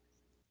interface.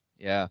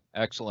 Yeah,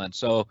 excellent.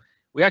 So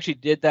we actually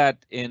did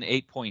that in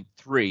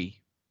 8.3.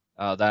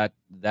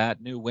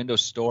 That new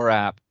Windows Store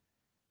app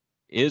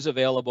is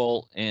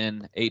available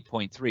in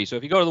 8.3. So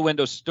if you go to the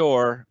Windows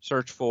Store,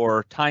 search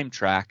for Time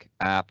Track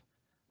app,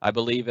 I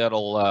believe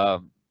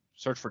it'll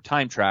search for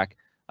Time Track.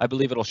 I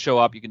believe it'll show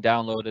up. You can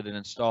download it and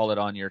install it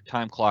on your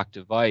time clock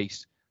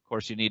device. Of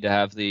course, you need to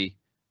have the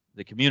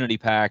community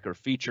pack or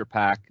feature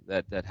pack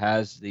that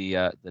has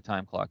the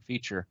time clock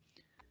feature.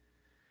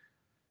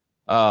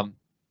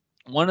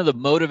 One of the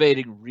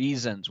motivating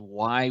reasons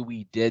why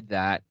we did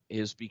that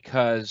is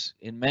because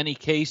in many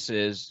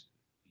cases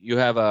you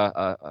have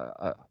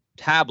a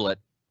tablet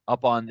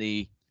up on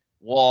the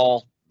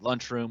wall,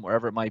 lunchroom,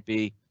 wherever it might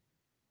be,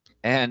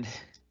 and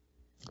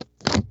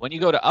when you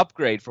go to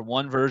upgrade from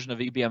one version of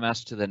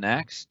EBMS to the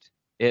next,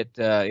 it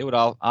would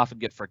often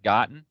get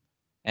forgotten,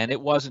 and it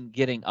wasn't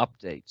getting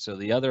updates. So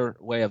the other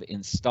way of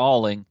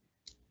installing,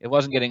 it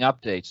wasn't getting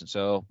updates, and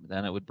so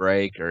then it would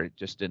break or it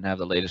just didn't have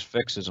the latest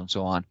fixes and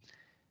so on.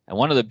 And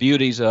one of the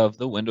beauties of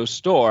the Windows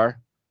Store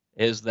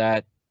is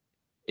that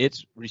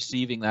it's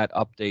receiving that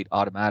update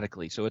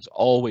automatically, so it's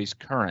always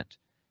current.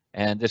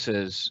 And this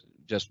has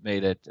just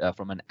made it,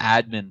 from an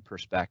admin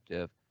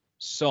perspective,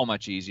 so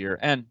much easier.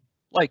 And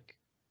like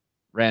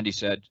Randy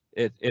said,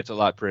 it's a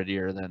lot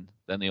prettier than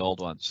the old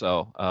one.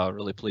 So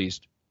really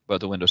pleased about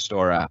the Windows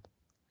Store app.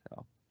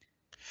 So,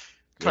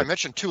 can I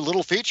mention two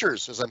little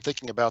features as I'm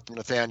thinking about them,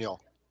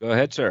 Nathaniel? Go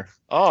ahead, sir.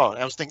 Oh,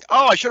 I was thinking,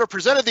 I should have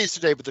presented these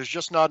today, but there's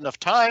just not enough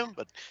time.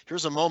 But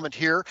here's a moment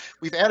here.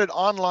 We've added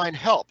online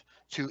help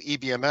to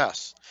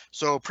EBMS.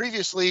 So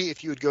previously,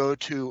 if you would go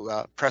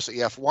to press the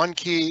F1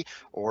 key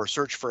or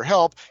search for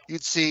help,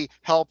 you'd see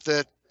help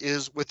that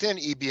is within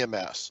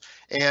EBMS.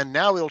 And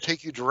now it'll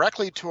take you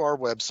directly to our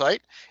website,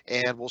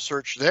 and we'll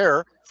search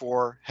there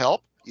for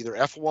help, either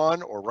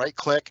F1 or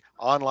right-click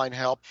online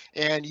help,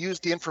 and use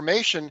the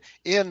information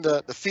in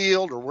the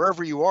field or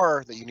wherever you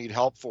are that you need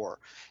help for.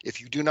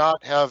 If you do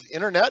not have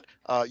internet,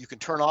 you can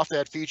turn off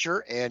that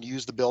feature and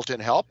use the built-in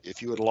help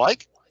if you would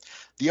like.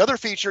 The other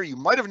feature you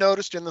might have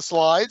noticed in the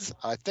slides,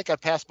 I think I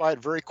passed by it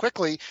very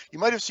quickly, you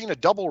might have seen a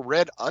double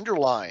red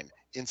underline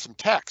in some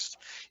text.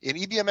 In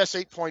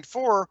EBMS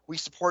 8.4, we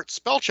support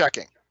spell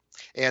checking.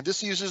 And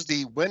this uses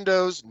the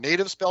Windows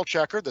native spell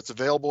checker that's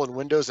available in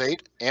Windows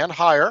 8 and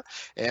higher.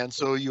 And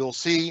so you'll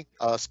see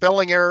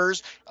spelling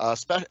errors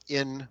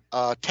in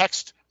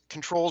text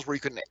controls where you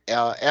can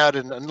add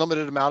an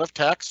unlimited amount of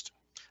text,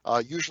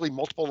 usually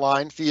multiple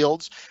line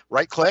fields.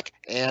 Right click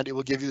and it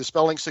will give you the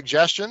spelling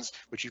suggestions,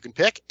 which you can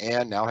pick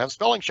and now have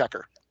spelling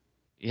checker.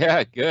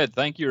 Yeah, good.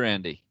 Thank you,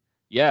 Randy.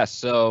 Yes,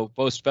 so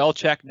both spell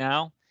check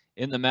now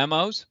in the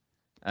memos,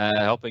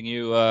 helping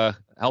you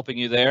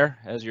there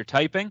as you're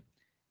typing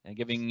and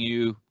giving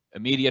you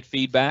immediate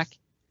feedback.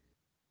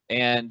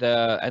 And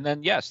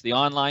then yes, the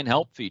online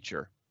help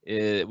feature.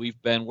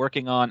 We've been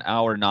working on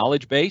our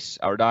knowledge base,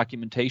 our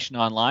documentation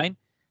online.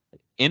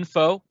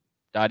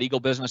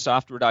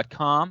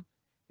 info.eaglebusinesssoftware.com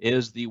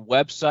is the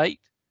website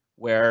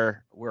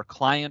where we're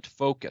client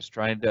focused,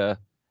 trying to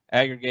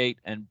aggregate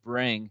and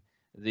bring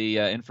the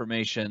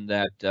information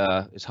that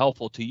is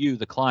helpful to you,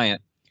 the client.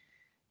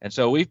 And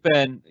so you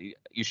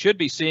should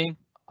be seeing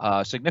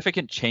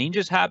significant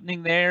changes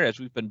happening there as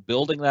we've been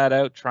building that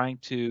out, trying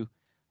to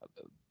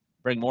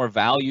bring more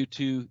value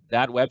to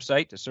that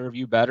website to serve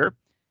you better.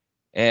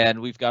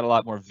 And we've got a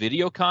lot more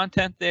video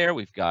content there.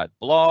 We've got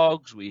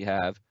blogs. We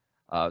have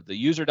the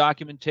user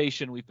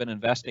documentation. We've been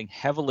investing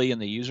heavily in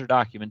the user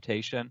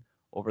documentation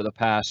over the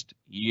past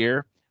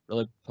year,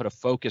 really put a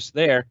focus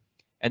there.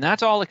 And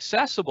that's all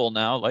accessible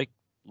now, like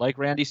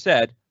Randy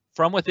said,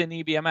 from within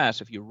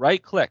EBMS. If you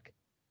right-click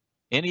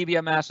in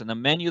EBMS and the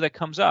menu that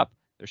comes up,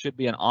 there should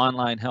be an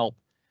online help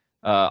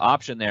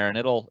option there, and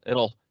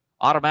it'll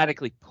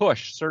automatically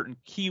push certain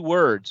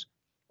keywords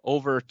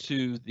over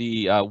to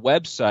the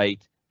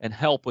website and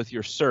help with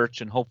your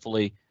search and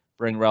hopefully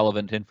bring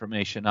relevant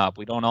information up.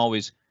 We don't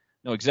always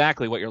know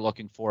exactly what you're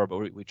looking for,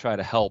 but we try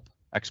to help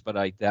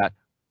expedite that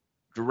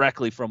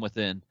directly from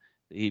within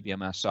the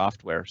EBMS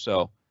software.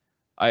 So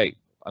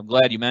I'm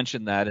glad you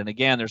mentioned that. And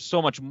again, there's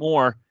so much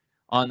more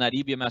on that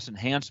EBMS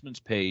enhancements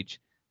page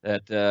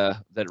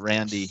that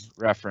Randy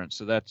referenced.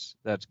 So that's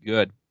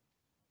good.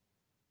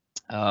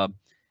 Here's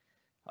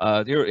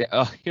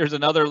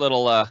another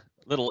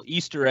little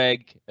Easter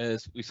egg,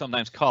 as we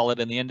sometimes call it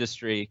in the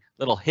industry,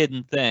 little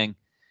hidden thing.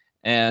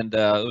 And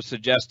it was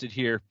suggested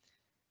here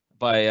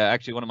by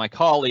actually one of my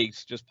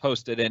colleagues, just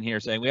posted in here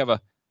saying we have a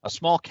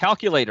small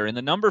calculator in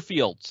the number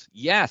fields.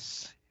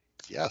 Yes.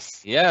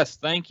 Yes. Yes.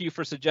 Thank you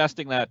for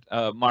suggesting that,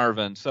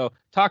 Marvin. So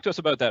talk to us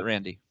about that,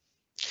 Randy.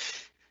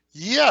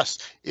 Yes.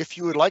 If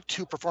you would like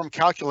to perform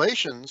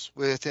calculations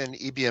within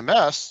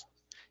EBMS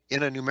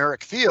in a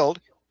numeric field,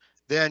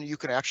 then you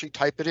can actually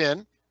type it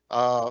in,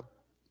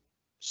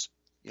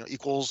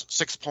 equals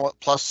 6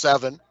 plus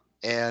 7,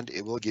 and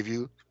it will give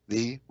you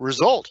the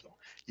result.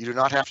 You do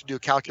not have to do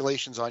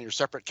calculations on your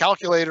separate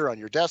calculator on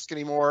your desk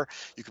anymore.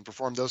 You can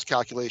perform those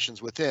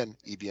calculations within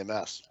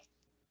EBMS.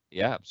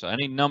 Yeah, so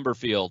any number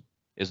field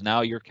is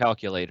now your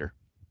calculator.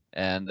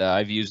 And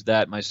I've used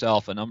that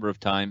myself a number of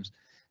times,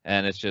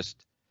 and it's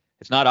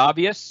not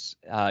obvious.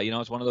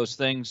 It's one of those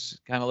things,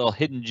 kind of little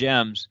hidden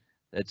gems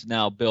that's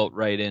now built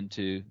right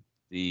into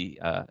the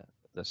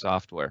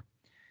software.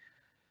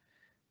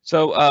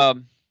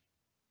 So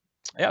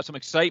some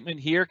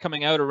excitement here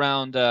coming out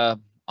around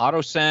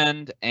auto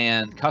send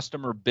and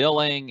customer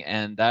billing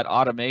and that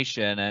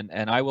automation.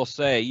 And I will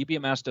say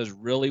EBMS does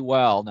really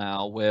well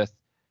now with,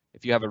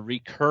 if you have a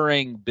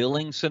recurring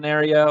billing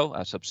scenario,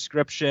 a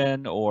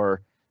subscription,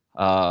 or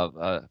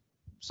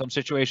some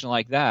situation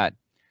like that,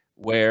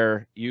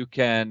 where you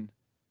can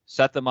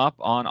set them up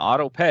on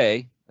auto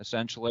pay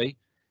essentially,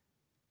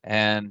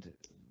 and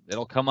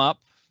it'll come up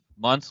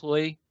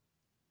monthly,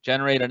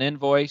 generate an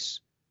invoice.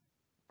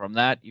 From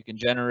that, you can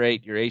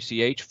generate your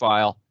ACH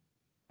file,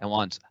 and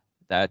once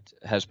that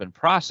has been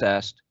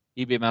processed,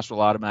 EBMS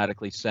will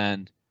automatically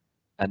send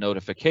a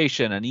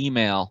notification, an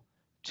email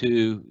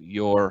to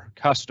your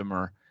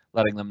customer,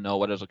 letting them know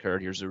what has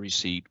occurred. Here's the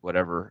receipt,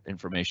 whatever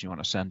information you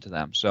want to send to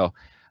them. So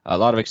a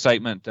lot of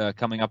excitement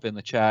coming up in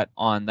the chat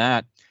on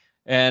that.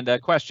 And a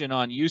question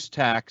on use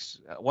tax,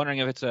 wondering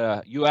if it's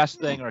a US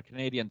thing or a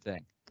Canadian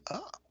thing.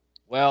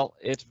 Well,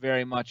 it's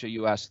very much a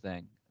US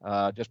thing,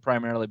 just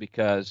primarily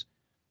because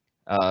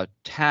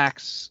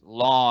tax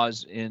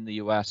laws in the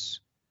US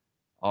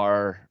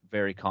are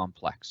very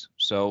complex.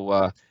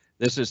 So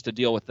this is to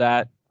deal with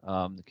that.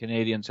 The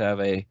Canadians have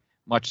a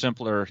much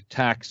simpler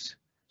tax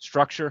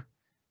structure,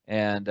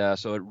 and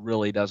so it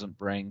really doesn't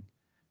bring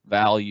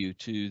value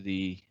to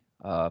the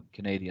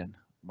Canadian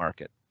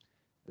market.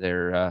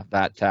 Their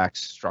VAT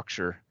tax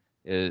structure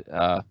is,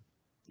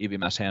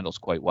 EBMS handles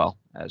quite well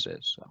as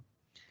is. So,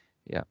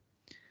 yeah.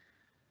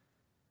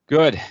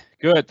 Good.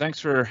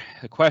 Thanks for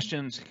the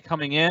questions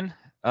coming in.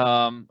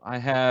 I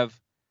have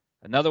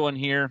another one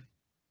here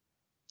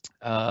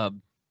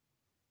on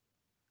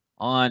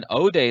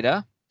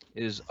OData.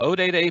 Is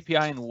OData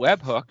API and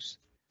webhooks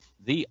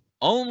the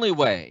only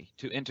way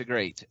to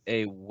integrate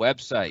a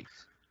website?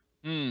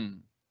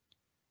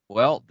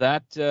 Well,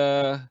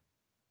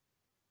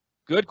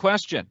 good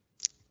question.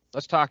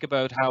 Let's talk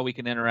about how we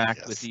can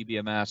interact with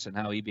EBMS and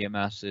how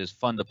EBMS is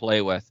fun to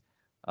play with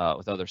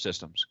other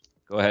systems.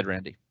 Go ahead,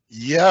 Randy.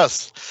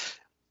 Yes.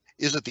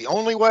 Is it the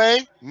only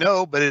way?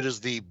 No, but it is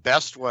the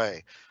best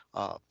way.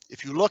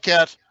 If you look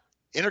at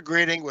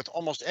integrating with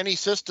almost any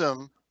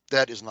system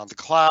that is on the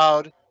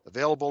cloud,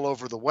 available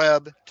over the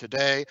web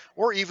today,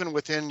 or even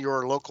within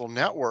your local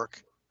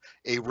network,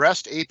 a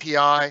REST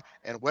API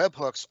and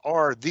webhooks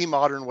are the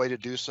modern way to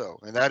do so.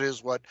 And that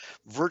is what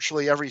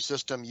virtually every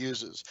system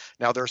uses.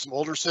 Now, there are some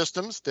older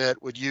systems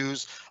that would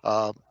use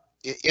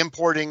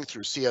importing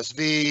through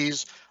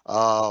CSVs,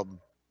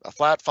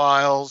 flat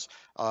files,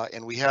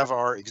 and we have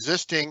our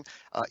existing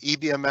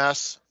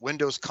EBMS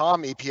Windows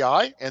COM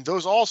API, and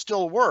those all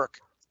still work.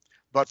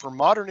 But for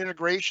modern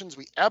integrations,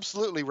 we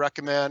absolutely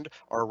recommend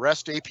our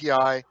REST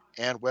API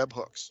and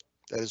webhooks.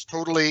 That is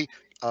totally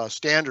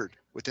standard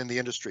within the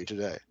industry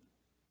today.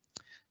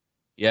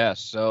 Yes.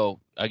 So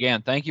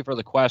again, thank you for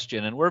the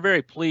question, and we're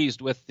very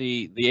pleased with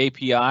the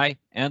API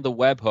and the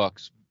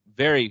webhooks.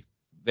 Very,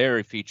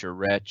 very feature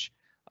rich.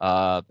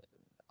 I'm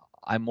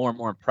more and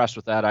more impressed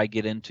with that. I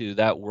get into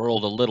that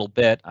world a little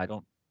bit. I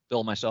don't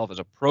bill myself as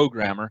a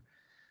programmer,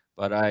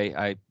 but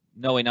I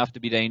know enough to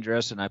be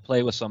dangerous, and I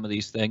play with some of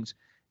these things.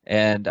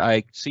 And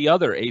I see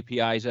other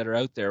APIs that are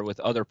out there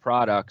with other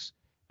products,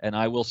 and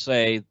I will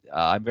say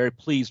I'm very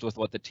pleased with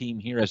what the team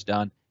here has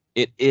done.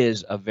 It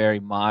is a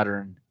very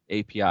modern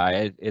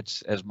API.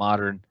 It's as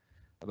modern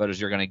about as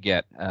you're going to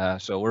get.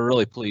 So we're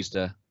really pleased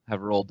to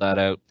have rolled that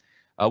out.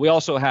 We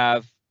also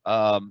have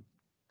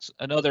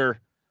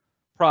another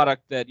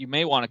product that you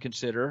may want to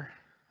consider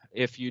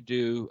if you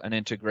do an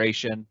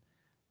integration,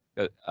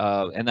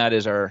 and that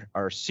is our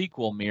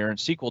SQL mirror and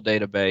SQL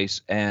database.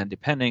 And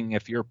depending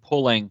if you're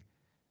pulling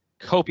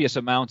copious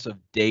amounts of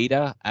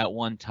data at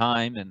one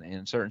time and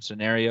in certain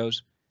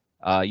scenarios,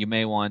 you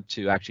may want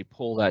to actually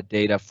pull that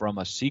data from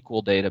a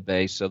SQL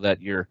database so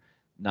that you're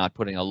not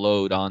putting a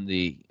load on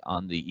the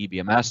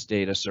EBMS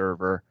data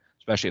server,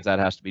 especially if that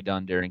has to be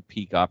done during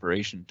peak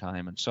operation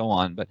time and so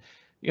on. But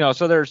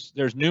so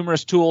there's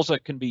numerous tools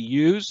that can be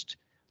used,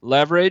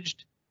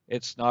 leveraged.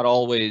 It's not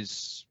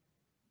always,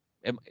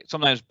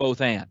 sometimes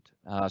both and.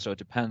 So it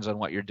depends on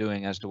what you're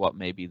doing as to what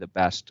may be the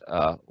best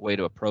way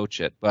to approach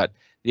it. But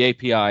the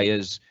API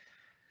is,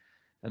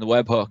 and the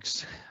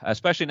webhooks,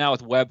 especially now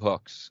with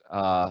webhooks,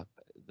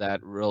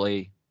 that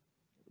really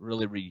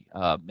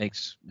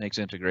makes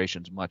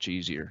integrations much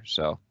easier.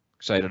 So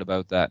excited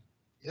about that.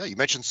 Yeah, you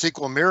mentioned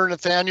SQL Mirror,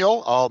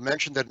 Nathaniel. I'll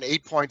mention that in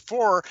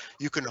 8.4,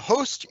 you can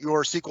host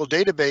your SQL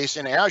database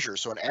in Azure.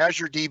 So in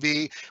Azure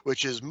DB,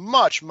 which is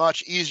much,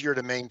 much easier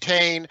to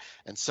maintain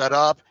and set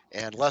up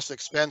and less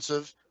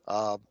expensive.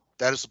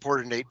 That is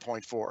supported in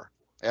 8.4,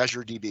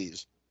 Azure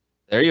DBs.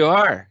 There you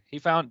are.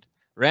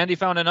 Randy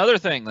found another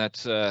thing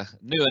that's new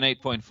in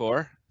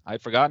 8.4.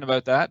 I'd forgotten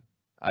about that.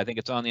 I think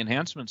it's on the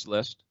enhancements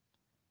list.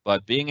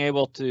 But being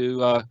able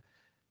to,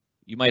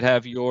 you might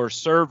have your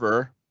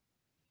server,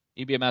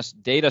 EBMS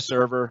data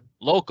server,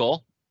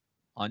 local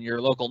on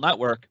your local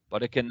network,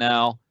 but it can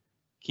now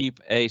keep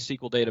a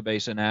SQL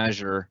database in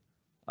Azure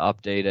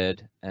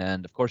updated.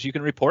 And of course, you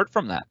can report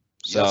from that.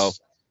 So Yes.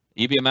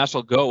 EBMS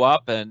will go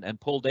up and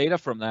pull data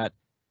from that.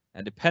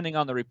 And depending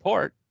on the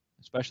report,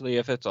 especially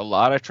if it's a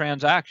lot of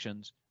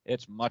transactions,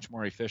 it's much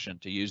more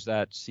efficient to use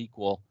that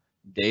SQL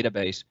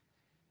database.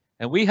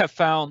 And we have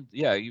found,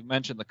 yeah, you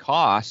mentioned the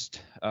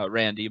cost,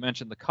 Randy, you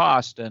mentioned the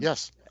cost. And,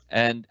 yes.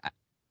 And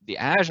the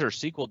Azure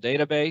SQL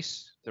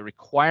database, the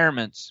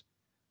requirements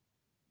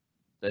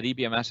that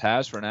EBMS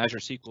has for an Azure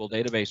SQL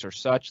database are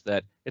such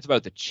that it's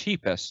about the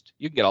cheapest.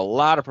 You can get a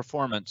lot of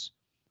performance,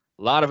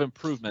 a lot of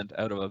improvement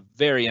out of a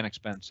very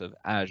inexpensive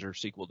Azure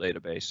SQL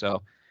database.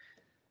 So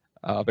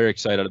very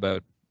excited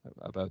about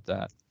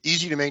that.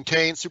 Easy to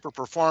maintain, super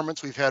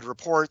performance. We've had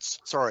reports,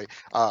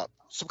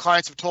 some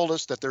clients have told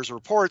us that there's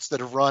reports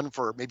that have run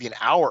for maybe an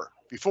hour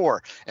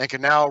before and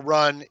can now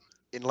run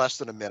in less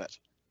than a minute.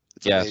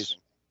 It's amazing.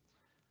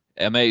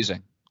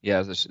 Amazing.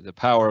 Yeah, the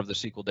power of the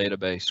SQL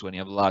database when you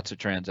have lots of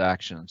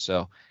transactions.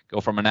 So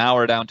go from an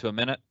hour down to a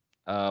minute.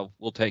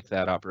 We'll take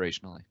that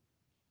operationally.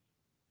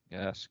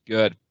 Yes,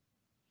 good.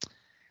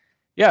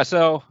 Yeah,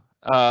 so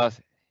EBMS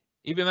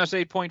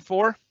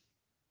 8.4,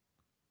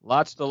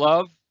 lots to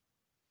love.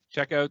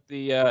 Check out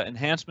the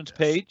enhancements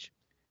page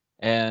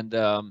and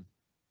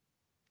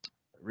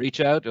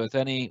reach out with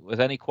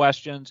any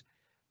questions.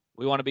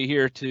 We want to be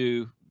here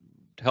to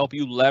help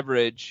you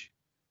leverage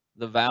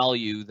the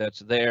value that's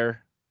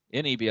there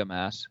in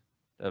EBMS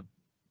to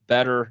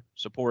better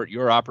support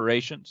your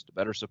operations, to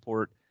better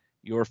support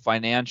your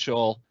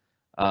financial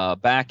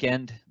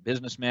back-end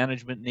business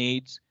management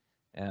needs,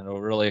 and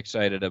we're really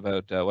excited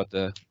about what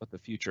the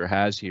future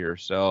has here.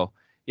 So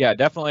yeah,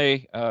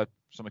 definitely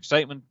some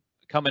excitement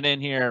coming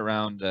in here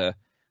around the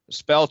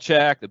spell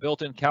check, the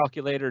built-in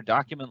calculator,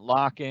 document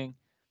locking.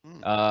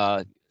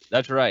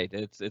 That's right.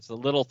 It's the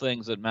little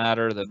things that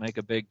matter that make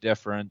a big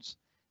difference.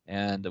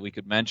 And we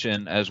could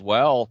mention as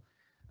well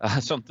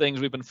some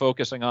things we've been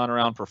focusing on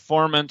around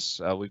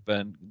performance. We've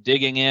been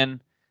digging in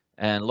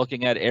and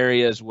looking at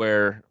areas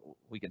where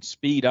we can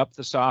speed up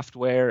the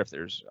software if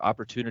there's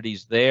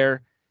opportunities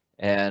there.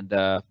 And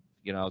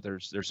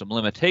there's some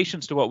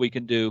limitations to what we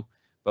can do,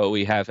 but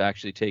we have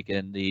actually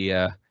taken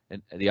the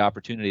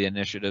opportunity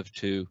initiative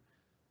to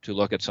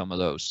look at some of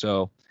those.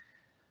 So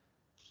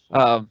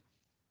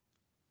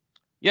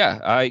yeah,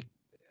 I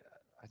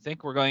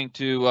think we're going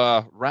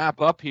to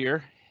wrap up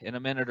here in a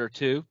minute or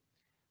two.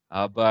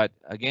 But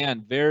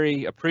again,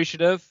 very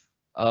appreciative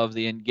of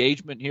the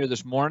engagement here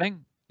this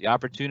morning, the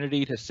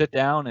opportunity to sit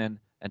down and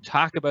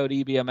talk about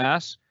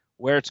EBMS,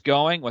 where it's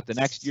going, what the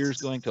next year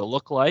is going to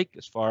look like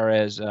as far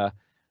as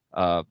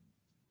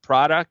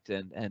product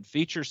and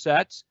feature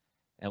sets.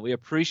 And we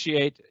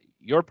appreciate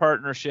your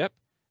partnership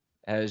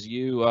as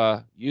you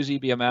use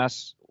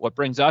EBMS. What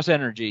brings us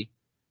energy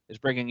is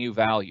bringing you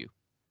value.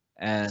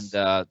 And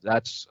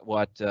that's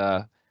what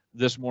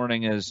this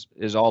morning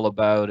is all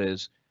about,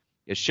 is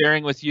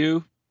sharing with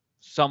you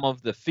some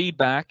of the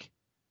feedback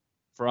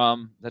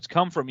that's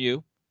come from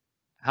you,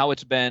 how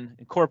it's been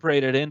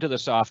incorporated into the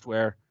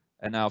software,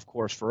 and now, of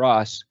course, for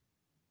us,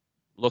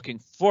 looking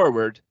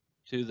forward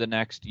to the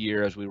next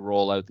year as we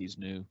roll out these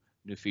new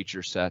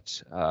feature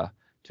sets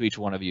to each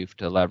one of you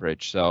to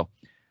leverage. So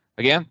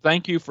again,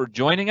 thank you for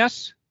joining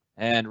us.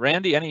 And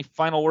Randy, any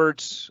final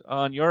words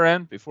on your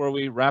end before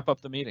we wrap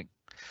up the meeting?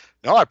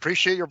 No, I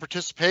appreciate your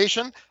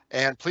participation,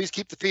 and please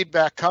keep the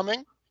feedback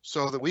coming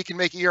so that we can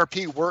make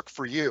ERP work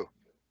for you.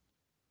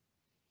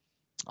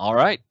 All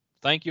right.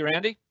 Thank you,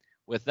 Randy.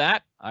 With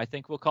that, I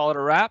think we'll call it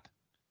a wrap.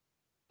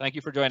 Thank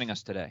you for joining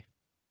us today.